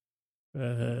leader.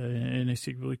 And I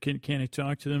said, well, can I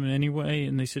talk to them anyway?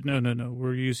 And they said, no,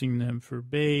 we're using them for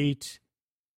bait,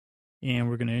 and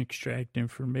we're going to extract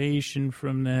information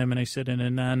from them. And I said, in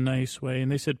a non-nice way.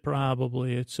 And they said,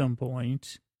 probably at some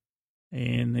point.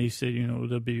 And they said,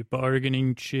 there'll be a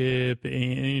bargaining chip,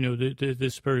 and,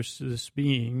 this person, this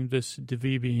being, this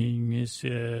Devi being is,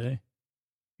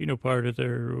 part of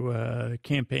their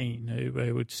campaign,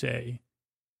 I would say.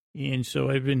 And so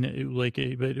I've been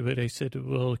but I said,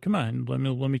 well, come on, let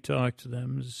me talk to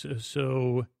them.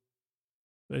 So,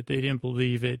 but they didn't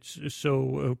believe it.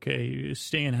 So, okay,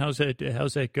 Stan, how's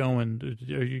that going?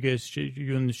 Are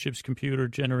you in the ship's computer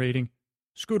generating?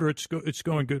 Scooter, it's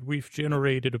going good. We've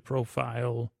generated a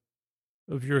profile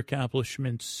of your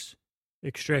accomplishments,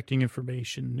 extracting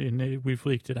information, and we've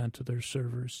leaked it onto their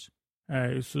servers. All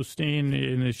right, so staying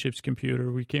in the ship's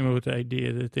computer, we came up with the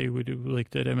idea that they would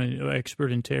that I'm an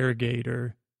expert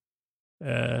interrogator.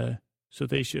 So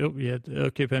they should,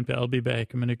 okay, pen pal, I'll be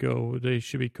back. I'm going to go. They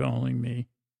should be calling me.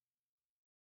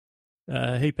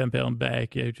 Hey, Pen Pal, I'm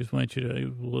back. I just want you to a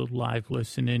little live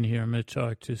listen in here. I'm going to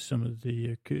talk to some of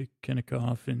the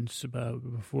Kennecoffins about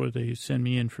before they send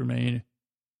me information.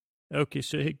 Okay,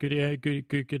 so hey, good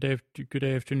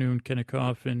afternoon,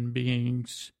 Kennecoffin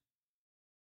beings.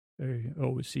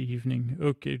 Oh, it's the evening.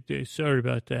 Okay, sorry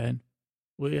about that.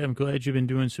 Well, yeah, I'm glad you've been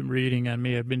doing some reading on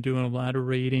me. I've been doing a lot of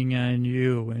reading on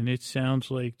you, and it sounds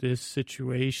like this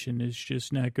situation is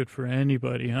just not good for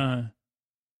anybody, huh?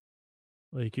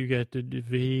 Like you got the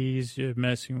DVs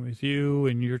messing with you,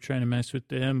 and you're trying to mess with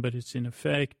them, but it's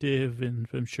ineffective, and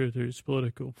I'm sure there's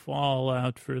political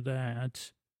fallout for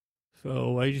that.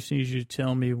 So I just need you to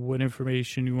tell me what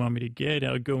information you want me to get.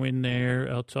 I'll go in there.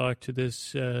 I'll talk to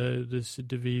this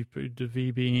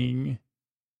DV being,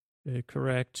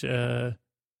 correct,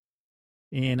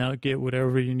 and I'll get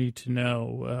whatever you need to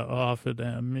know off of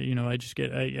them. You know, I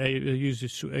use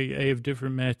this, I have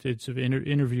different methods of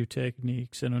interview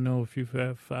techniques. I don't know if you've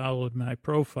followed my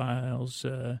profiles,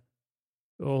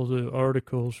 all the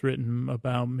articles written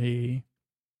about me.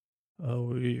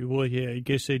 Oh, well, yeah, I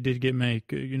guess I did get my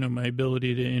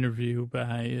ability to interview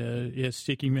by,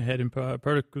 sticking my head in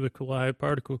particle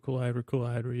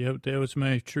collider. Yep, that was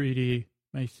my treaty,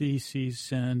 my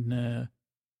thesis on,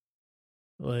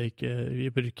 but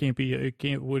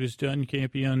what is done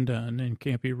can't be undone and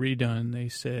can't be redone, they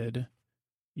said.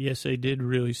 Yes, I did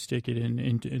really stick it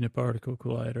in a particle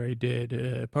collider. I did.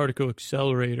 A particle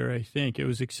accelerator, I think. It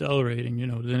was accelerating,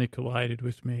 then it collided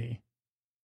with me.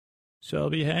 So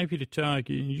I'll be happy to talk.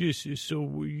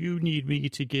 So you need me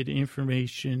to get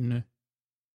information.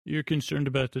 You're concerned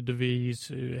about the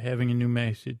disease, having a new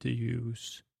method to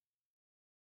use.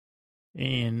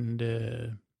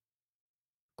 And,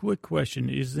 quick question.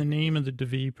 Is the name of the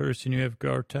Devi person you have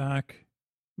Gartok?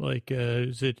 Like,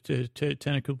 is it a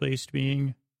tentacle-based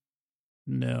being?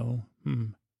 No.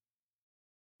 Well,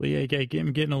 yeah,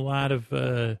 I'm getting a lot of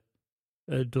a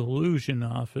delusion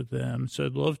off of them, so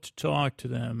I'd love to talk to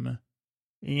them.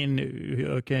 And,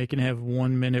 okay, I can have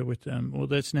 1 minute with them. Well,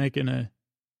 that's not going to...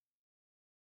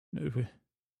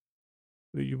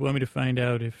 You want me to find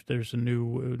out if there's a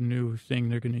new thing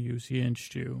they're going to use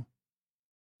against you?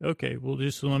 Okay, well,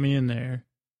 just let me in there.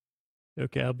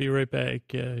 Okay, I'll be right back.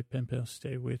 Pen Pal,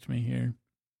 stay with me here.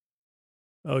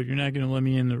 Oh, you're not going to let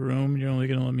me in the room? You're only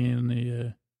going to let me in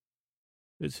the...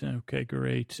 It's okay,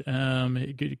 great.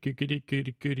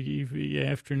 Good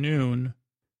afternoon.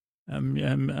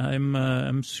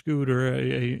 I'm Scooter.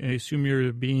 I assume you're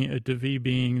a Devi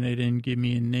being. They didn't give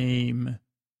me a name,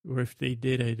 or if they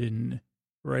did, I didn't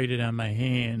write it on my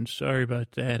hand. Sorry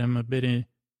about that. I'm a bit in.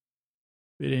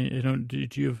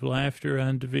 Did you have laughter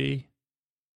on Devi?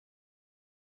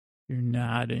 You're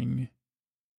nodding.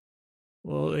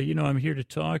 Well, I'm here to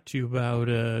talk to you about.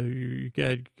 You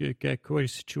got quite a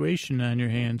situation on your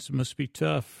hands. It must be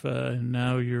tough.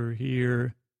 Now you're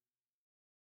here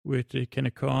with the kind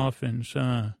of coffins,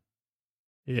 huh?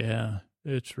 Yeah,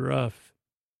 it's rough.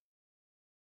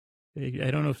 I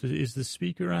don't know if is the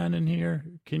speaker on in here.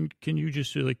 Can you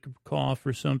just like cough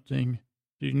or something?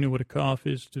 Do you know what a cough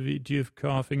is? Do you have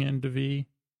coughing and Devi?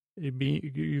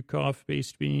 You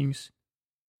cough-based beings.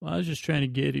 Well, I was just trying to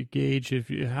gauge if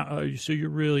so you're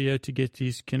really out to get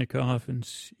these kind of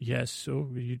coffins. Yes,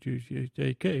 so you do.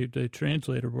 Okay, the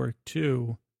translator work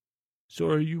too. So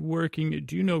are you working?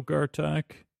 Do you know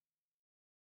Gartok?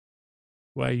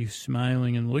 Why are you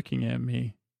smiling and looking at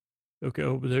me? Okay,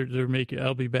 they're making.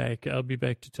 I'll be back. I'll be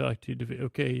back to talk to you.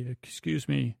 Okay, excuse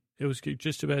me. I was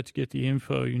just about to get the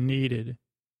info you needed.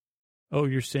 Oh,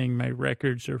 you're saying my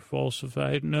records are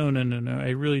falsified? No. I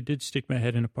really did stick my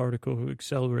head in a particle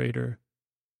accelerator.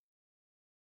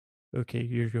 Okay,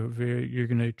 you're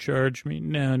going to charge me?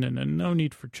 No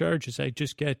need for charges. I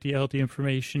just got all the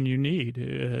information you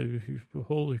need.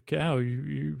 Holy cow,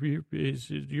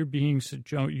 you're being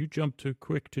you jumped too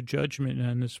quick to judgment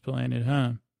on this planet,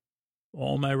 huh?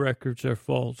 All my records are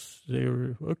false. They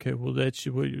were okay. Well, that's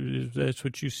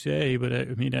what you say, but I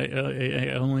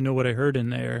only know what I heard in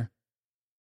there.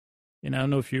 And I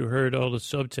don't know if you heard all the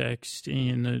subtext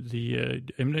and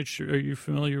I'm not sure. Are you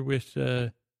familiar with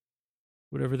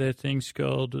whatever that thing's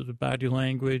called, the body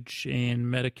language and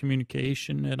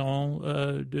metacommunication at all?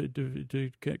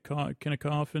 The kind of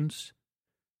coffins?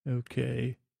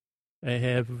 Okay. I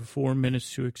have 4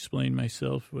 minutes to explain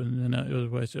myself, and then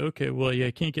otherwise, okay, well, yeah,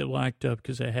 I can't get locked up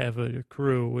because I have a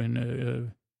crew and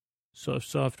a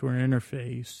software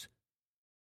interface.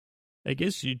 I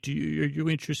guess are you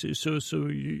interested? So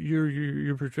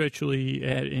you're perpetually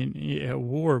at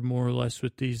war more or less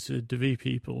with these Devi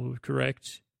people,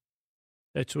 correct?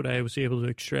 That's what I was able to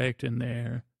extract in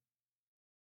there.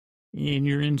 and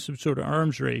you're in some sort of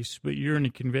arms race, but you're in a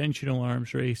conventional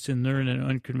arms race and they're in an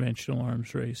unconventional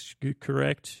arms race,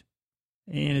 correct?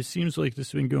 And it seems like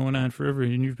this has been going on forever,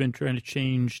 and you've been trying to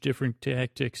change different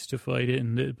tactics to fight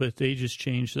it, but they just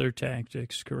changed their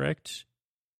tactics, correct?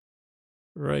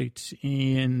 Right.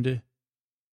 And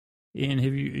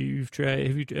you've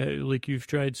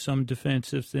tried some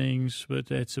defensive things, but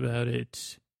that's about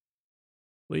it.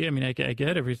 Well, yeah, I mean, I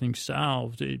get everything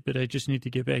solved, but I just need to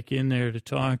get back in there to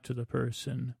talk to the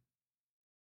person.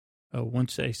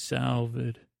 Once I solve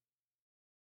it.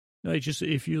 No,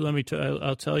 if you let me,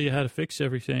 I'll tell you how to fix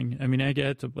everything. I mean, I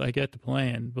got the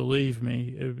plan. Believe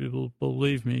me, I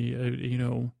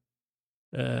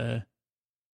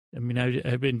mean,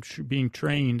 I've been being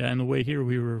trained on the way here.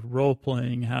 We were role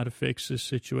playing how to fix this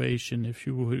situation. If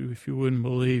you wouldn't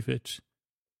believe it,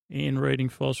 and writing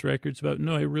false records about.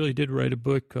 No, I really did write a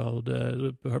book called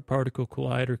Particle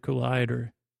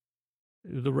Collider.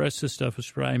 The rest of the stuff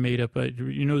was probably made up. But,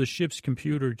 the ship's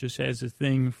computer just has a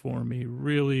thing for me,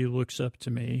 really looks up to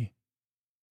me,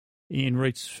 and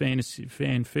writes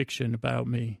fan fiction about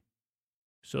me.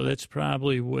 So that's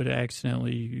probably what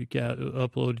accidentally got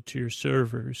uploaded to your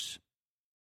servers.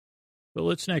 But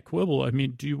let's not quibble. I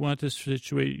mean, do you want this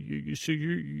situation? So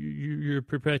you're a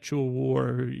perpetual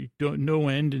war. You no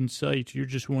end in sight. You're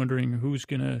just wondering who's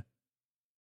going to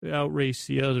outrace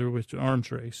the other with the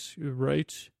arms race,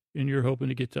 right? And you're hoping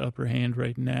to get the upper hand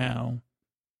right now.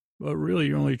 But really,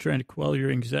 you're only trying to quell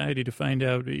your anxiety to find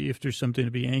out if there's something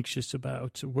to be anxious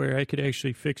about, where I could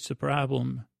actually fix the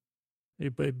problem.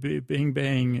 Bang,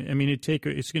 bang. I mean,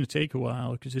 it's going to take a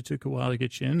while because it took a while to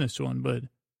get you in this one. But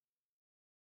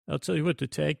I'll tell you what,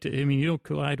 you don't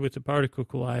collide with the particle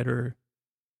collider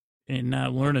and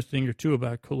not learn a thing or two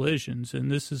about collisions.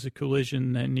 And this is a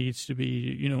collision that needs to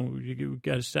be, you've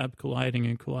got to stop colliding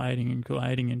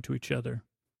into each other.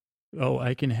 Oh,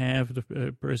 I can have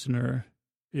the prisoner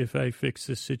if I fix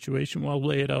this situation. Well, I'll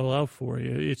lay it all out for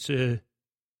you.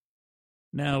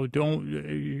 Now, I know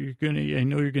you're going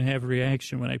to have a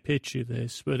reaction when I pitch you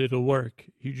this, but it'll work.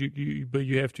 But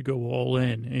you have to go all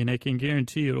in, and I can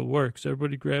guarantee it'll work. So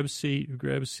everybody grab a seat.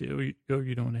 Oh,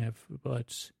 you don't have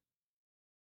butts.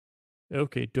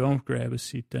 Okay, don't grab a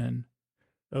seat then.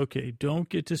 Okay, don't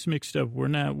get this mixed up.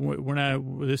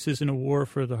 This isn't a war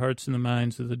for the hearts and the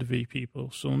minds of the DeVee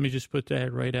people. So let me just put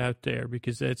that right out there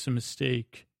because that's a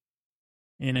mistake.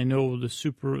 And I know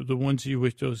the ones you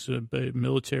with those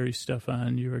military stuff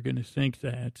on, you are going to think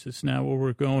that. It's not what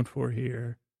we're going for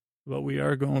here. But we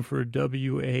are going for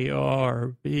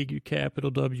WAR, big capital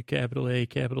W, capital A,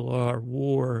 capital R,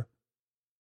 war.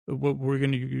 What we're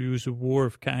going to use a war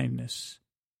of kindness.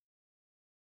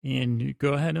 And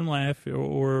go ahead and laugh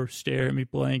or stare at me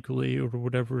blankly or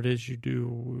whatever it is you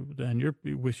do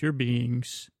with your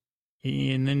beings.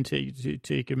 And then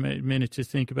take a minute to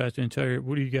think about the entire,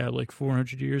 what do you got, like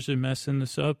 400 years of messing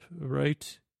this up,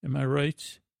 right? Am I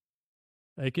right?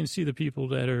 I can see the people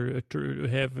that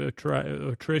have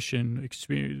attrition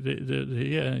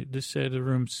experience. This side of the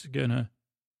room's going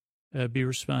to be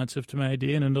responsive to my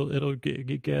idea, and it'll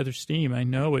gather steam. I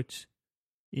know it.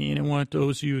 And I want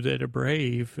those of you that are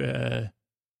brave to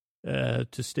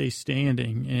stay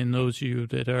standing, and those of you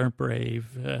that aren't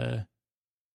brave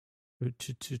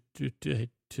to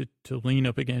lean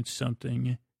up against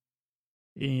something.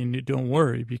 And don't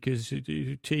worry, because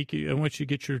I want you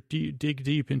to get dig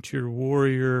deep into your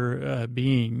warrior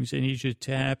beings. I need you to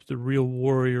tap the real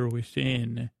warrior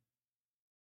within.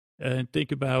 And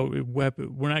think about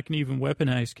we're not going to even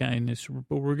weaponize kindness,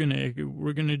 but we're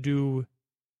gonna do.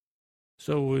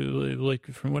 So, like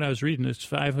from what I was reading, it's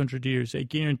 500 years. I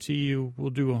guarantee you, we'll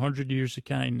do 100 years of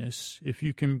kindness if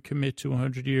you can commit to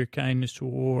 100-year kindness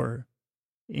war.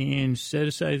 And set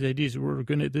aside the ideas.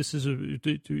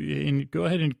 And go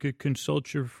ahead and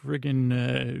consult your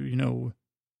friggin',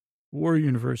 war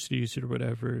universities or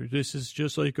whatever. This is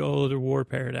just like all other war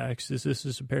paradoxes. This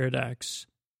is a paradox.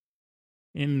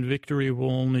 And victory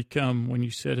will only come when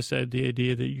you set aside the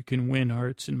idea that you can win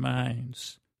hearts and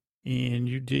minds. And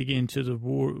you dig into the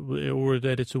war, or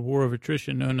that it's a war of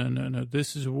attrition. No.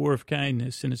 This is a war of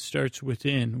kindness, and it starts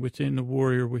within the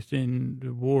warrior, within.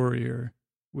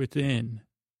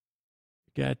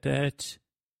 Got that?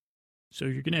 So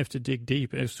you're going to have to dig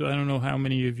deep. So I don't know how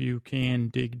many of you can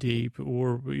dig deep,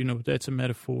 or, that's a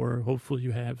metaphor. Hopefully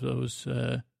you have those.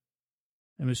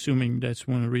 I'm assuming that's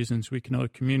one of the reasons we can all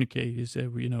communicate is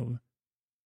that,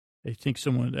 I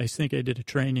think I did a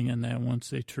training on that once.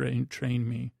 They trained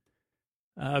me.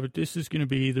 But this is going to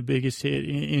be the biggest hit.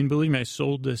 And believe me, I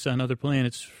sold this on other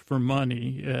planets for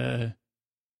money.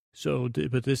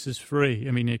 But this is free.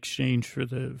 I mean, in exchange for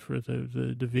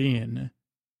the Devian.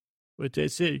 But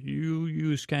that's it. You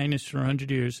use kindness for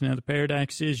 100 years. Now, the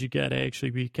paradox is you got to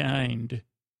actually be kind.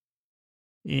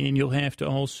 And you'll have to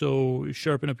also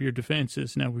sharpen up your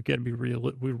defenses. Now, we've got to be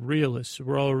real. We're realists.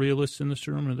 We're all realists in this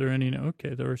room. Are there any?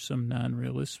 Okay, there are some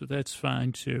non-realists, but that's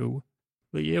fine, too.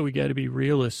 But, yeah, we got to be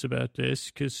realists about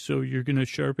this, because so you're going to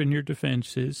sharpen your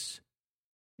defenses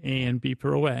and be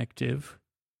proactive.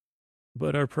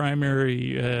 But our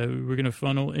primary, we're going to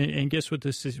funnel, and guess what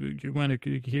this is? You want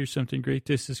to hear something great?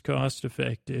 This is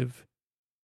cost-effective.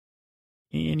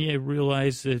 And yeah,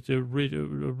 realize that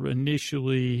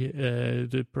initially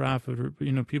the profit,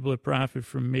 people that profit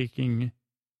from making,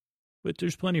 but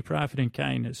there's plenty of profit in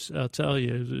kindness, I'll tell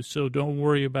you. So don't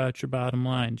worry about your bottom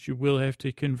lines. You will have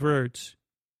to convert.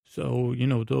 So,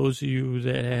 those of you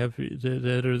that have,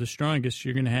 that are the strongest,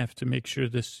 you're going to have to make sure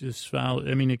this is followed.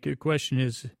 I mean, the question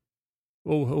is,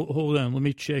 hold on, let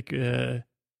me check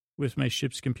with my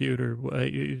ship's computer.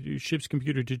 Ship's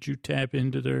computer, did you tap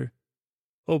into their...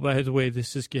 Oh, by the way,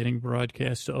 this is getting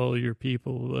broadcast to all your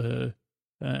people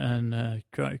on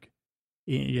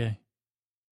yeah.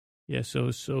 Yeah,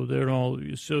 so they're all,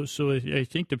 so I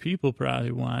think the people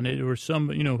probably want it, or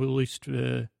some, at least,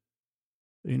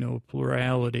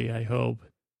 plurality, I hope.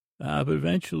 But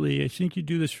eventually, I think you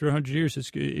do this for 100 years,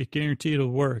 it guaranteed it'll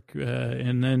work.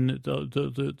 And then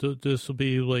this will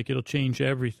be like, it'll change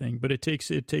everything. But it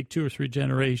take 2 or 3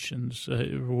 generations,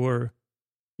 or...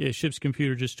 Yeah, ship's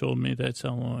computer just told me that's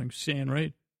how long. Stan,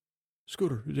 right?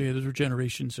 Scooter, yeah, their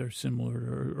generations are similar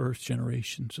to Earth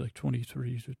generations, like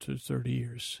 23 to 30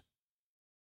 years.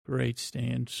 Great,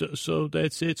 Stan. So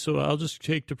that's it. So I'll just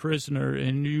take the prisoner,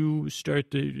 and you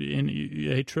start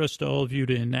I trust all of you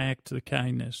to enact the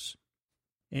kindness.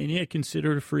 And yeah,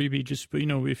 consider it a freebie. Just,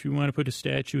 if you want to put a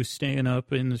statue of Stan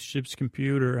up in the ship's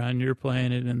computer on your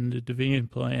planet and the Deviant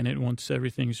planet once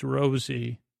everything's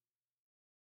rosy,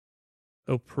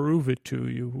 I'll prove it to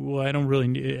you. Well, I don't really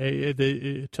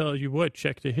need, tell you what,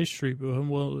 check the history book.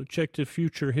 Well, check the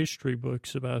future history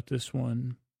books about this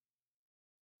one.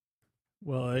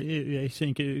 Well, I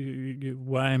think,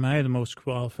 why am I the most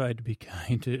qualified to be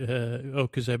kind?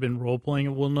 Because I've been role-playing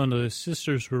it? Well, none of the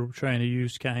sisters were trying to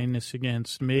use kindness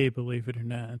against me, believe it or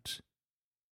not.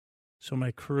 So my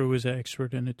crew is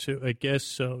expert in it, too. I guess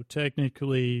so.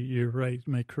 Technically, you're right.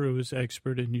 My crew is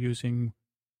expert in using...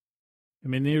 I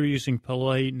mean, they were using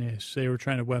politeness. They were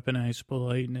trying to weaponize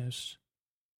politeness.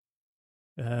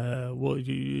 Well,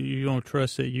 you don't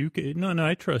trust that you can... No,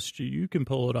 I trust you. You can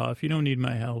pull it off. You don't need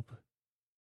my help.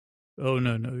 Oh,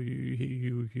 no,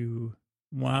 you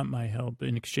want my help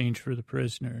in exchange for the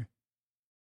prisoner.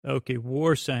 Okay,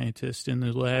 war scientist in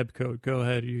the lab coat. Go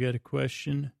ahead. You got a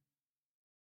question?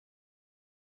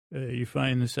 You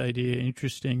find this idea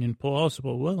interesting and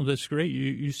plausible. Well, that's great.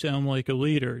 You sound like a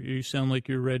leader. You sound like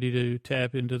you're ready to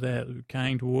tap into that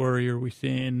kind warrior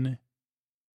within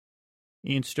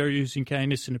and start using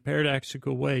kindness in a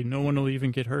paradoxical way. No one will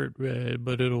even get hurt,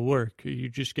 but it'll work. You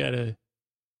just got to,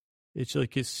 it's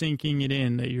like it's sinking it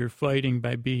in that you're fighting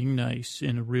by being nice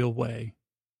in a real way.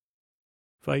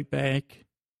 Fight back.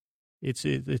 It's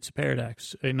a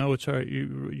paradox. I know it's hard.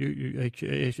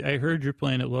 I heard your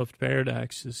planet loved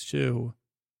paradoxes too.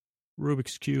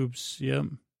 Rubik's Cubes, yep.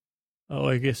 Oh,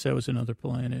 I guess that was another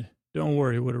planet. Don't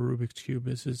worry what a Rubik's Cube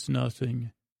is. It's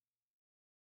nothing.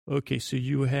 Okay, so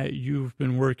you've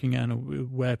been working on a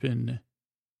weapon.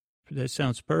 That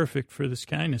sounds perfect for this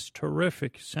kindness.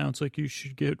 Terrific. Sounds like you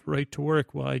should get right to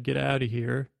work while I get out of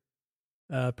here.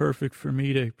 Perfect for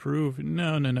me to prove.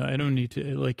 No. I don't need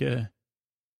to,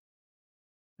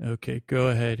 Okay, go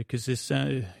ahead, because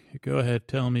go ahead,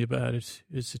 tell me about it.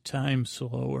 Is the time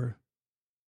slower?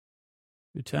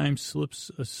 The time slip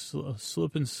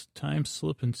and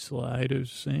slide or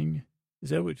thing? Is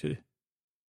that what you...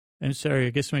 I'm sorry, I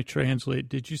guess my translate.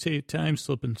 Did you say time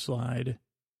slip and slide?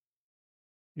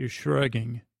 You're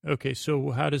shrugging. Okay, so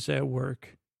how does that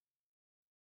work?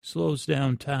 Slows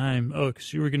down time. Oh,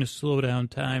 because you were going to slow down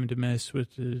time to mess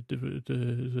with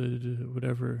the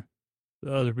whatever,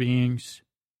 the other beings.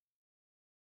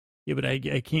 Yeah, but I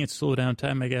can't slow down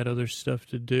time. I got other stuff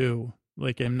to do.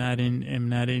 Like I'm not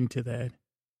into that.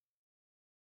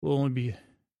 Will only be.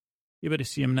 Yeah, but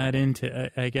see, I'm not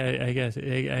into.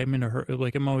 I'm in a hurry.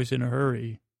 Like I'm always in a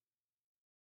hurry.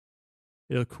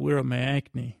 It'll clear up my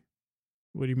acne.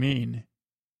 What do you mean?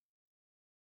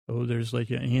 Oh, there's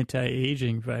like an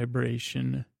anti-aging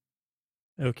vibration.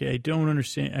 Okay, I don't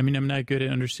understand. I mean, I'm not good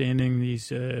at understanding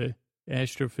these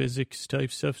astrophysics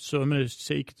type stuff, so I'm going to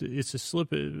take, it's a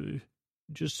slip,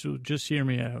 just hear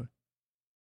me out.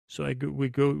 So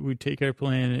we take our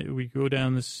planet, we go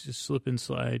down this slip and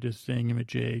slide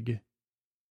thingamajig.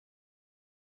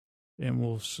 and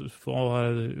we'll fall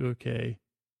out of the, okay.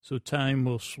 So time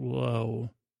will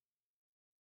slow,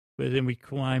 but then we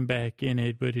climb back in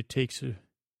it, but it takes a,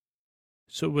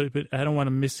 so, but I don't want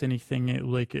to miss anything.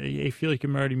 Like, I feel like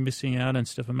I'm already missing out on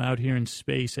stuff. I'm out here in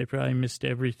space. I probably missed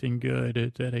everything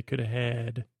good that I could have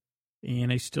had.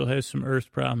 And I still have some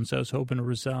Earth problems I was hoping to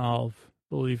resolve,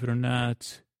 believe it or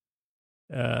not,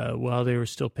 while they were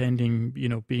still pending,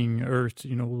 being Earth,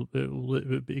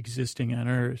 existing on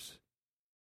Earth.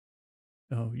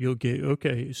 Oh,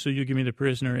 okay, so you'll give me the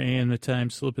prisoner and the time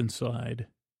slip and slide.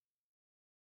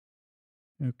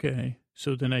 Okay,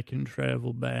 so then I can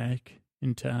travel back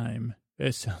in time.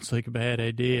 That sounds like a bad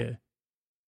idea.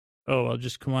 Oh, I'll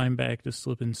just climb back to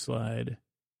slip and slide.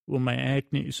 Well, my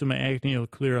acne will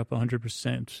clear up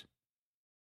 100%.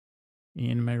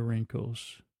 And my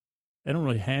wrinkles. I don't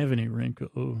really have any wrinkles.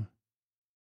 Oh.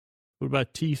 What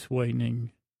about teeth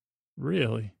whitening?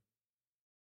 Really?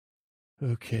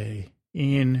 Okay.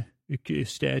 And a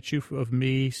statue of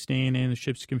me staying in the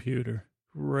ship's computer.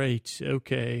 Great.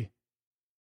 Okay.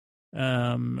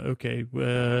 Okay,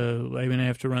 well, I'm going to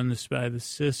have to run this by the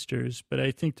sisters, but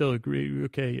I think they'll agree.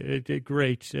 Okay,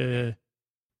 great. So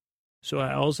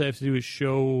all I have to do is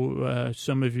show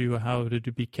some of you how to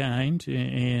be kind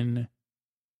and,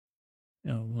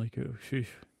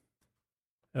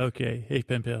 okay, hey,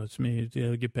 pen pal, it's me.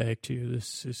 I'll get back to you.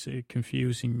 This is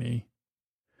confusing me.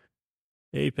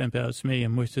 Hey, pen pal, it's me.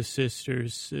 I'm with the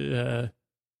sisters.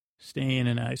 Stan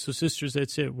and I. So, sisters,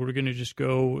 that's it. We're going to just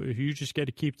go. You just got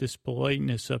to keep this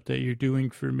politeness up that you're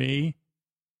doing for me,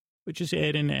 but just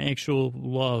add in actual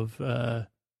love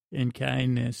and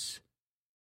kindness.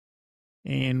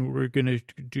 And we're going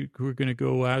to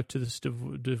go out to this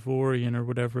Devorian or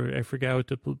whatever. I forgot what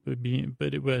the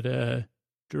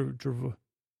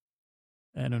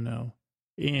I don't know.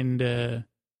 And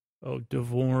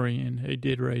Devorian. I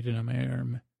did write it on my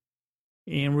arm.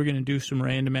 And we're going to do some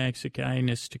random acts of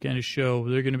kindness to kind of show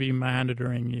they're going to be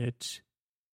monitoring it.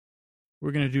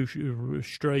 We're going to do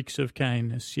strikes of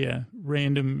kindness. Yeah.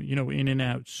 Random, in and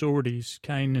out sorties,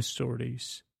 kindness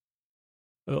sorties.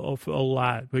 A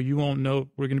lot, but you won't know.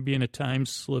 We're going to be in a time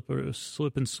slip or a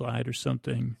slip and slide or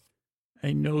something.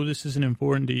 I know this isn't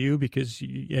important to you because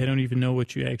I don't even know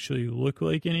what you actually look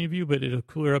like, any of you, but it'll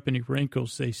clear up any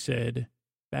wrinkles, they said.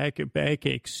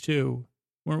 Backaches, too.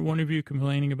 Weren't one of you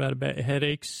complaining about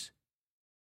headaches?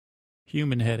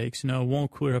 Human headaches. No, it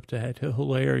won't clear up that.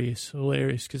 Hilarious,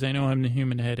 because I know I'm the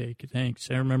human headache. Thanks.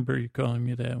 I remember you calling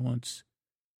me that once.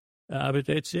 But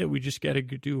that's it. We just got to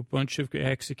do a bunch of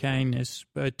acts of kindness,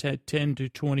 but 10 to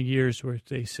 20 years worth,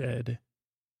 they said.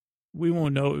 We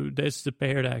won't know. That's the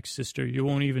paradox, sister. You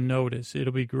won't even notice.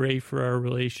 It'll be great for our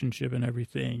relationship and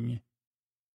everything.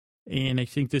 And I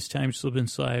think this time slip and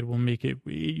slide will make it,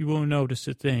 you won't notice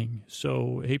a thing.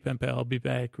 So, hey, pen pal, I'll be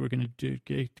back. We're going to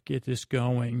get this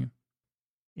going.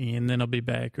 And then I'll be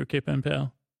back. Okay, pen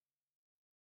pal?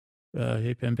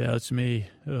 Hey, pen pal, it's me.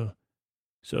 Oh.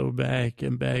 So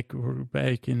I'm back. We're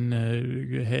back and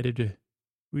headed.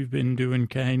 We've been doing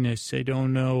kindness. I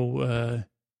don't know.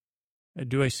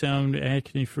 Do I sound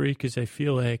acne free? Because I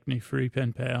feel acne free,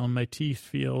 pen pal. My teeth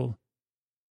feel.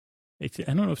 I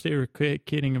don't know if they were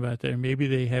kidding about that. Maybe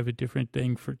they have a different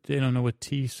thing for. They don't know what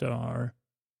teeth are.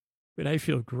 But I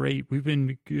feel great. We've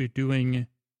been doing.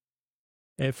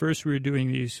 At first, we were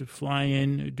doing these fly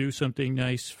in, do something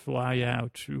nice, fly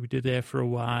out. We did that for a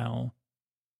while.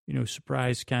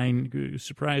 Surprise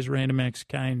random acts of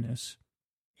kindness.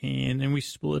 And then we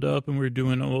split up and we were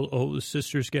doing, all the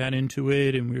sisters got into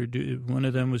it and one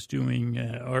of them was doing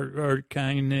art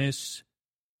kindness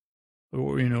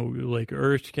or, like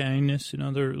earth kindness and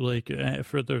other,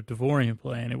 for the Devorian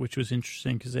planet, which was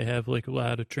interesting because they have a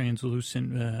lot of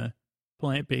translucent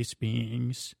plant-based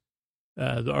beings.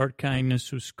 The art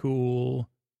kindness was cool.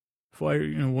 Fire,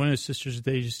 one of the sisters,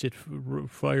 they just did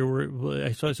firework.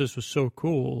 I thought this was so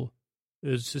cool.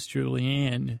 It was Sister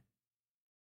Leanne.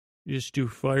 You just do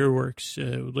fireworks.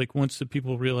 Once the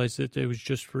people realized that it was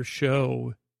just for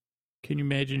show, can you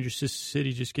imagine your sister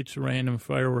city just gets a random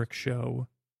fireworks show?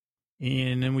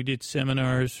 And then we did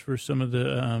seminars for some of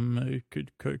the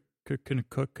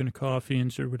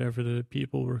coffeeans or whatever the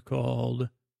people were called.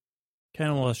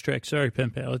 Kind of lost track. Sorry, pen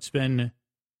pal. It's been...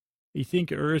 You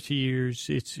think Earth years,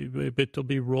 but they'll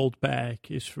be rolled back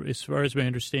as far as my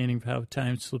understanding of how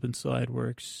time slip and slide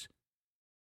works.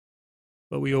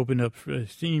 But we opened up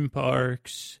theme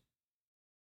parks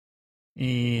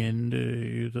and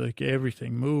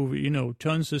everything,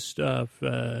 tons of stuff,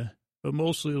 but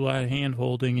mostly a lot of hand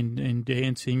holding and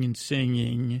dancing and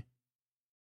singing.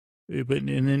 And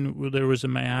then there was a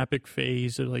myopic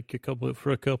phase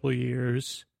for a couple of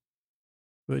years.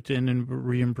 but then in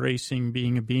re-embracing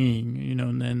being a being,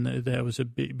 and then that was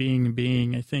being a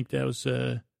being. I think that was,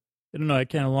 I don't know, I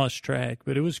kind of lost track,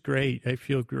 but it was great. I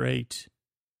feel great.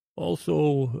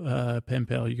 Also, pen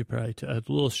pal, you could probably tell, a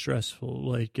little stressful,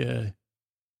 like,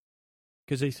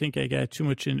 because I think I got too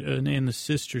much in the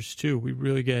sisters too. We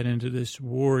really got into this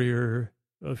warrior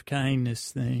of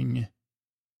kindness thing.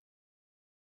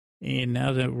 And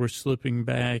now that we're slipping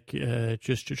back,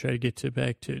 just to try to get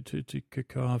back to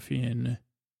coffee and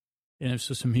have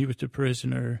some meet with the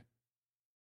prisoner,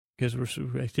 because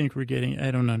I think we're getting, I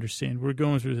don't understand. We're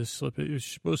going through this slip. It was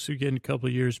supposed to get a couple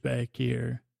of years back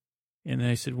here. And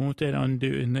then I said, won't that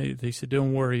undo? And they said,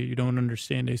 don't worry, you don't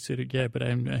understand. I said, yeah, but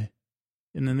and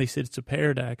then they said, it's a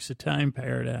paradox, a time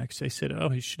paradox. I said,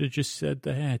 oh, you should have just said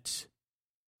that.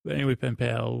 But anyway, pen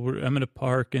pal, I'm going to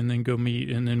park and then go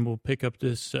meet, and then we'll pick up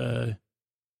this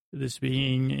this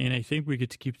being, and I think we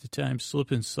get to keep the time slip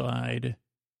and slide.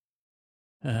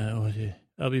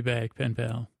 I'll be back, pen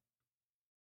pal.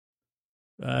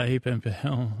 Hey, pen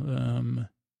pal.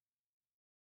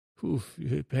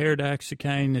 Paradox of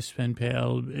kindness, pen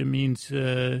pal. It means,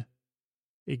 I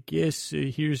guess,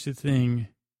 here's the thing.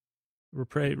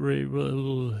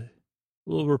 Little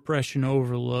repression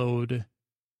overload.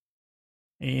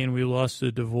 And we lost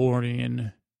the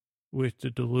Devorian with the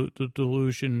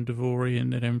delusion Devorian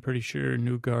that I'm pretty sure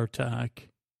knew Gartok.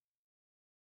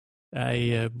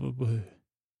 I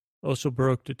also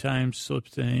broke the time slip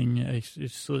thing. I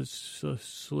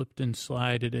slipped and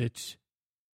slided it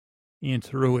and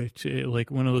threw it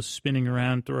like one of those spinning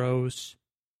around throws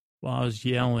while I was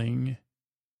yelling.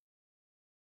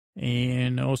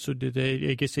 And also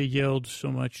I guess I yelled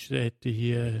so much that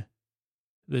the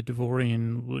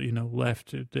Devorian,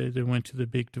 left. They went to the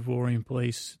big Devorian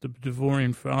place, the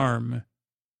Devorian farm.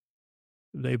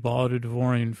 They bought a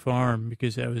Devorian farm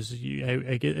because I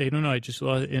don't know, I just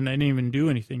lost, and I didn't even do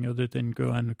anything other than go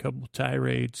on a couple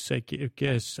tirades, I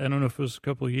guess. I don't know if it was a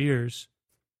couple of years.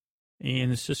 And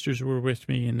the sisters were with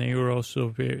me, and they were also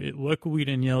very, luckily we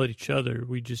didn't yell at each other.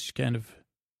 We just kind of,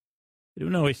 I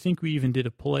don't know, I think we even did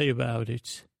a play about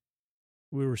it.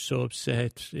 We were so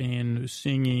upset and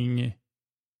singing.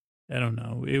 I don't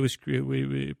know. It was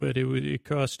great, but it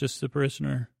cost us the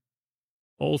prisoner.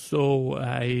 Also,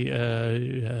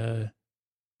 I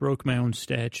broke my own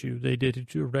statue. They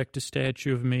did erect a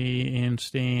statue of me and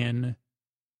Stan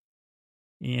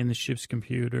and the ship's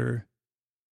computer.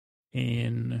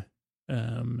 And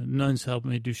nuns helped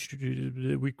me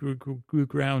we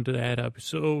ground that up.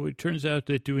 So it turns out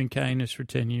that doing kindness for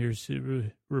 10 years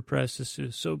it represses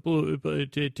it. So,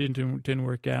 but it didn't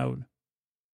work out.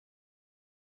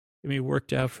 I mean, it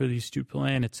worked out for these two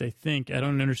planets, I think. I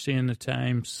don't understand the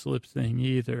time slip thing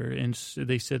either. And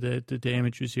they said that the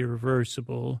damage was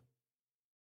irreversible.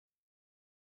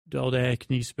 Dulled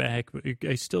acne's back. But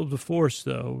I still have the force,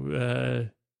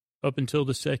 though. Up until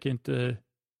the second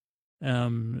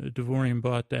Devorian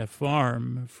bought that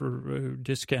farm for a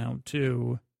discount,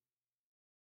 too.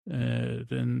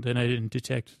 Then I didn't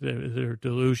detect their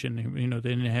delusion. They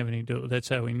didn't have any. That's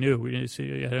how we knew. We didn't say,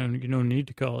 you don't need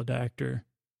to call a doctor.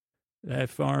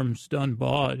 That farm's done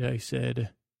bought, I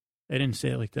said. I didn't say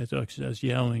it like that, though, because I was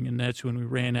yelling, and that's when we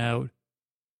ran out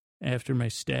after my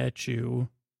statue.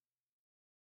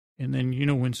 And then,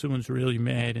 when someone's really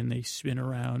mad and they spin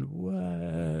around,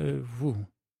 whoa,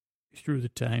 through the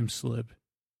time slip.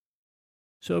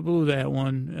 So I blew that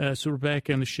one. So we're back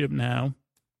on the ship now.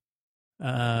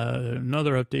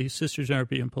 Another update, sisters aren't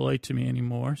being polite to me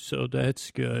anymore, so that's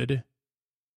good.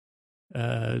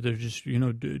 They're just,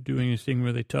 doing a thing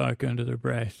where they talk under their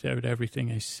breath at everything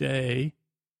I say.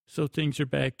 So things are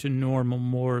back to normal,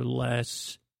 more or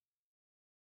less.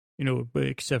 But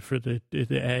except for the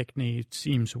acne, it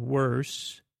seems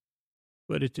worse.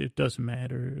 But it doesn't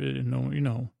matter.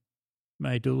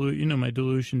 My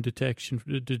delusion detection,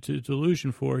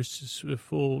 delusion force is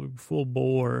full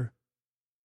bore.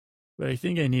 But I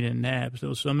think I need a nap,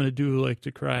 though. So I'm going to do like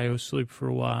the cryo sleep for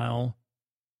a while.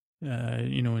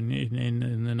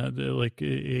 And then I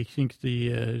think I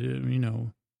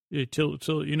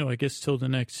guess till the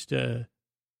next, I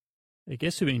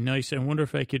guess it'd be nice. I wonder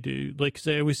if I could do, cause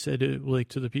I always said it,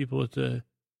 to the people at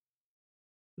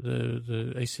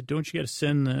I said, don't you got to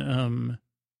send the,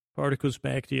 particles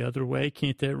back the other way?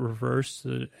 Can't that reverse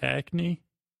the acne?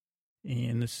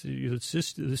 And the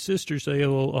sisters, they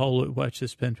all watch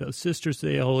this pen pal. The sisters,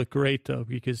 they all look great though,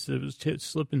 because it was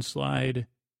slip and slide.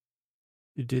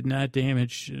 It did not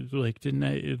damage, the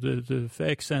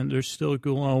effects on, they're still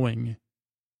glowing.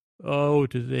 Oh,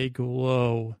 do they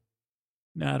glow?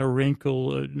 Not a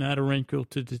wrinkle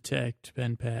to detect,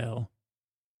 pen pal.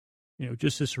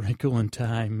 Just this wrinkle in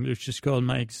time. It's just called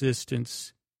my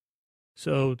existence.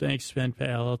 So thanks, pen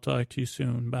pal. I'll talk to you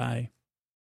soon. Bye.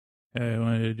 I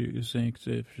wanted to do thanks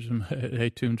for some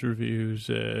iTunes reviews.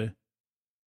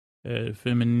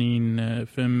 Feminine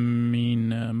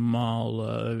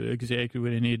Mall, exactly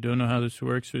what I need. Don't know how this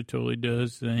works, but it totally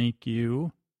does. Thank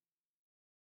you.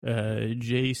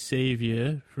 Jay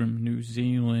Savia from New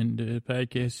Zealand.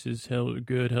 Podcast is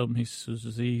good. Help me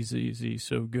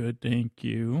so good. Thank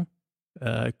you.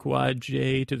 Quad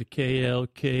J to the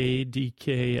KLK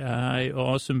DKI.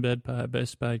 Awesome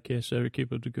best podcast ever.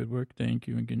 Keep up the good work. Thank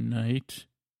you and good night.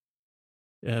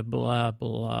 Blah,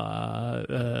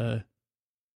 blah.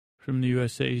 From the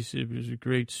USA, he was a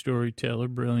great storyteller.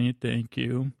 Brilliant. Thank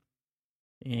you.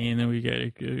 And then we got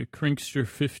a Crinkster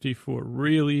 54.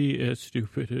 Really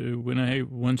stupid. When I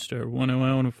want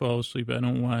to fall asleep, I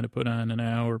don't want to put on an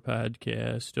hour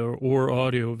podcast or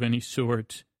audio of any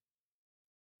sort.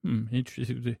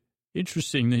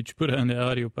 Interesting that you put on the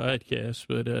audio podcast,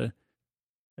 but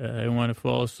I want to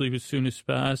fall asleep as soon as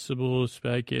possible. This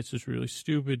podcast is really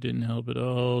stupid. Didn't help at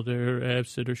all. There are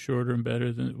apps that are shorter and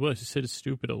better than. Well, I said it's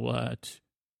stupid a lot.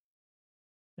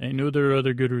 I know there are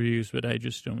other good reviews, but I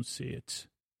just don't see it.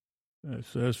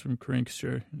 So that's from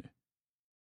Crinkster.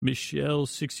 Michelle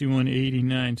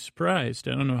 6189. Surprised.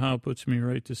 I don't know how it puts me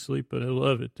right to sleep, but I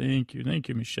love it. Thank you. Thank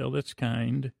you, Michelle. That's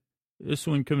kind. This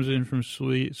one comes in from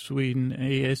Sweden.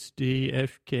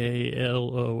 ASDFKLOA.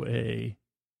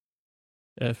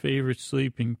 A favorite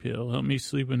sleeping pill. Help me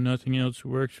sleep when nothing else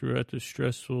works throughout the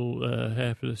stressful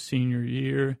half of the senior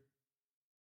year.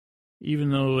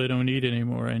 Even though I don't eat it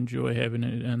anymore, I enjoy having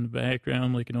it on the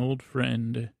background like an old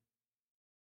friend.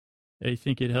 I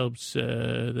think it helps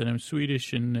that I'm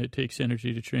Swedish and it takes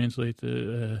energy to translate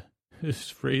this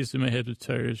phrase in my head that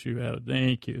tires you out.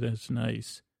 Thank you. That's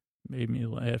nice. Made me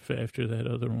laugh after that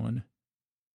other one.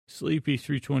 Sleepy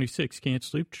 326. Can't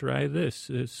sleep? Try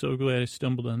this. So glad I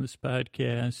stumbled on this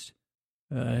podcast.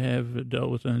 I have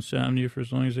dealt with insomnia for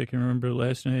as long as I can remember.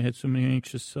 Last night I had so many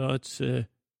anxious thoughts. And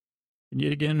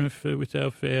yet again,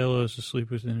 without fail, I was asleep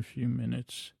within a few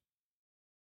minutes.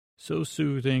 So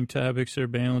soothing. Topics are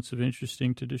balance of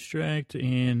interesting to distract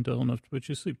and dull enough to put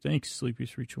you to sleep. Thanks, Sleepy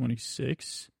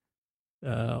 326.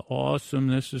 Awesome.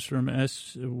 This is from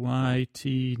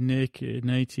SYT Nick in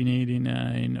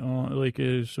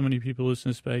 1989. So many people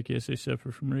listen to this podcast, they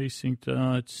suffer from racing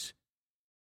thoughts.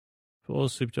 Fall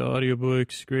asleep to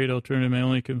audiobooks. Great alternative. My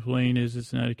only complaint is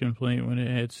it's not a complaint when it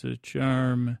adds to the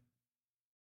charm.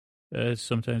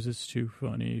 Sometimes it's too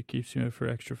funny. It keeps me up for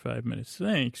extra 5 minutes.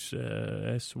 Thanks,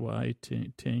 SY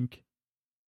Tink.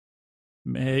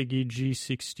 Maggie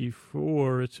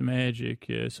G64, it's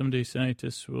magic. Someday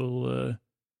scientists will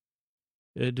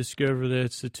discover that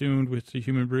it's attuned with the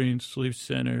human brain sleep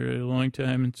center. A long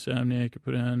time insomniac could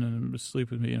put on and sleep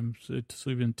with me. I'm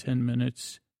sleeping in 10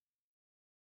 minutes.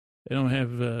 I don't have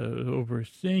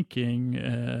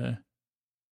overthinking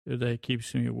that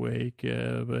keeps me awake.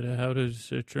 But how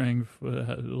does trying,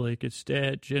 it's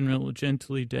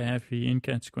gently daffy,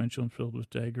 inconsequential, and filled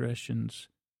with digressions.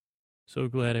 So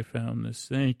glad I found this.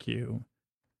 Thank you.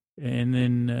 And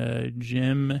then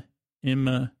Jim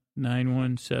Emma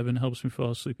 917 helps me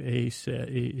fall asleep.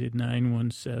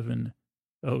 917.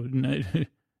 Oh,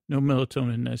 no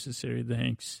melatonin necessary.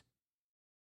 Thanks.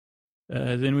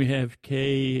 Then we have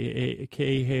K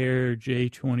Hair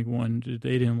J21.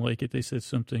 They didn't like it. They said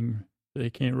something they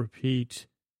can't repeat.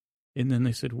 And then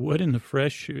they said, "What in the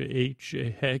fresh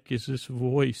heck is this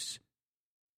voice?"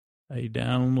 I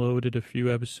downloaded a few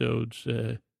episodes.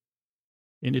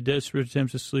 In a desperate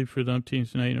attempt to sleep for the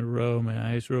umpteenth night in a row,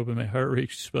 my eyes were open, my heart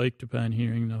rate spiked upon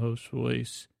hearing the host's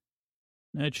voice.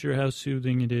 Not sure how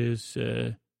soothing it is.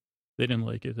 They didn't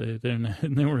like it.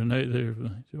 They were nice.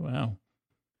 Wow.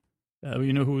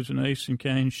 You know who was nice and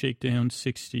kind? Shakedown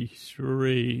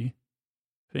 63.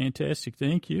 Fantastic.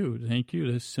 Thank you. Thank you.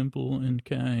 That's simple and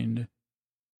kind.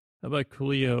 How about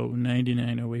Cleo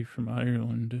 9908 from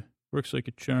Ireland? Works like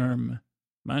a charm.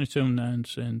 Monotone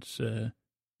nonsense. Your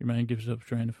mind gives up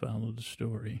trying to follow the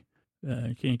story.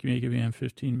 Can't make it beyond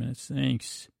 15 minutes.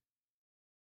 Thanks.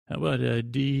 How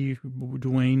about D.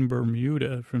 Dwayne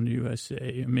Bermuda from the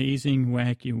USA? Amazing,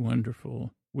 wacky,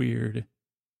 wonderful, weird.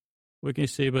 What can I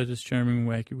say about this charming,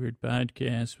 wacky, weird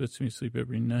podcast? Puts me to sleep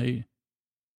every night.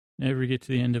 Never get to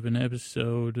the end of an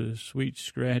episode. A sweet,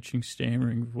 scratching,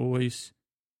 stammering voice.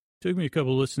 Took me a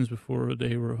couple listens before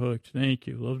they were hooked. Thank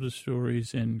you. Love the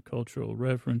stories and cultural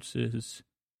references.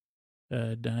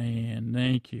 Diane,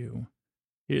 thank you.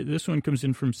 This one comes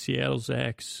in from Seattle's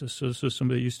ex. So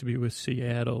somebody used to be with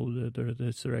Seattle.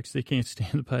 That's their ex. They can't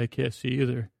stand the podcast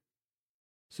either.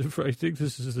 So I think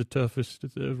this is the toughest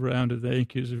round of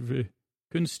thank yous.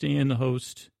 Couldn't stand the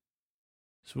host.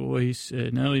 His voice,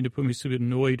 not only to put me to sleep, it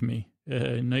annoyed me.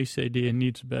 Nice idea,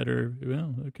 needs better.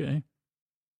 Well, okay.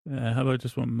 How about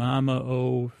this one? Mama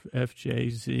O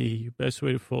FJZ. Best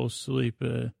way to fall asleep.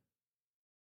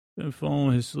 Been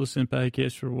following his listening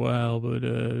podcast for a while,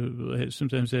 but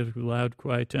sometimes I have loud,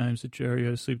 quiet times that Jerry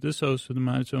out of sleep. This host with a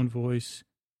monotone voice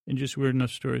and just weird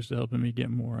enough stories to helping me get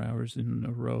more hours in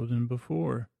a row than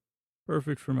before.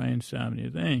 Perfect for my insomnia.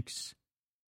 Thanks.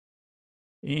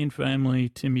 And finally,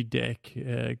 Timmy Deck.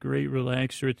 Great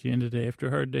relaxer at the end of the day. After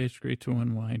a hard day, it's great to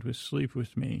unwind with sleep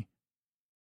with me.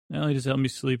 Not only does it help me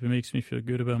sleep, it makes me feel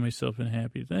good about myself and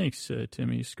happy. Thanks,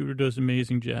 Timmy. Scooter does an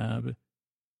amazing job.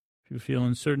 If you feel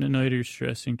uncertain at night or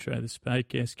stressing, try this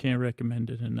podcast. Can't recommend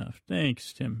it enough.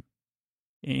 Thanks, Tim.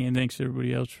 And thanks to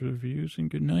everybody else for the reviews, and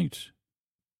good night.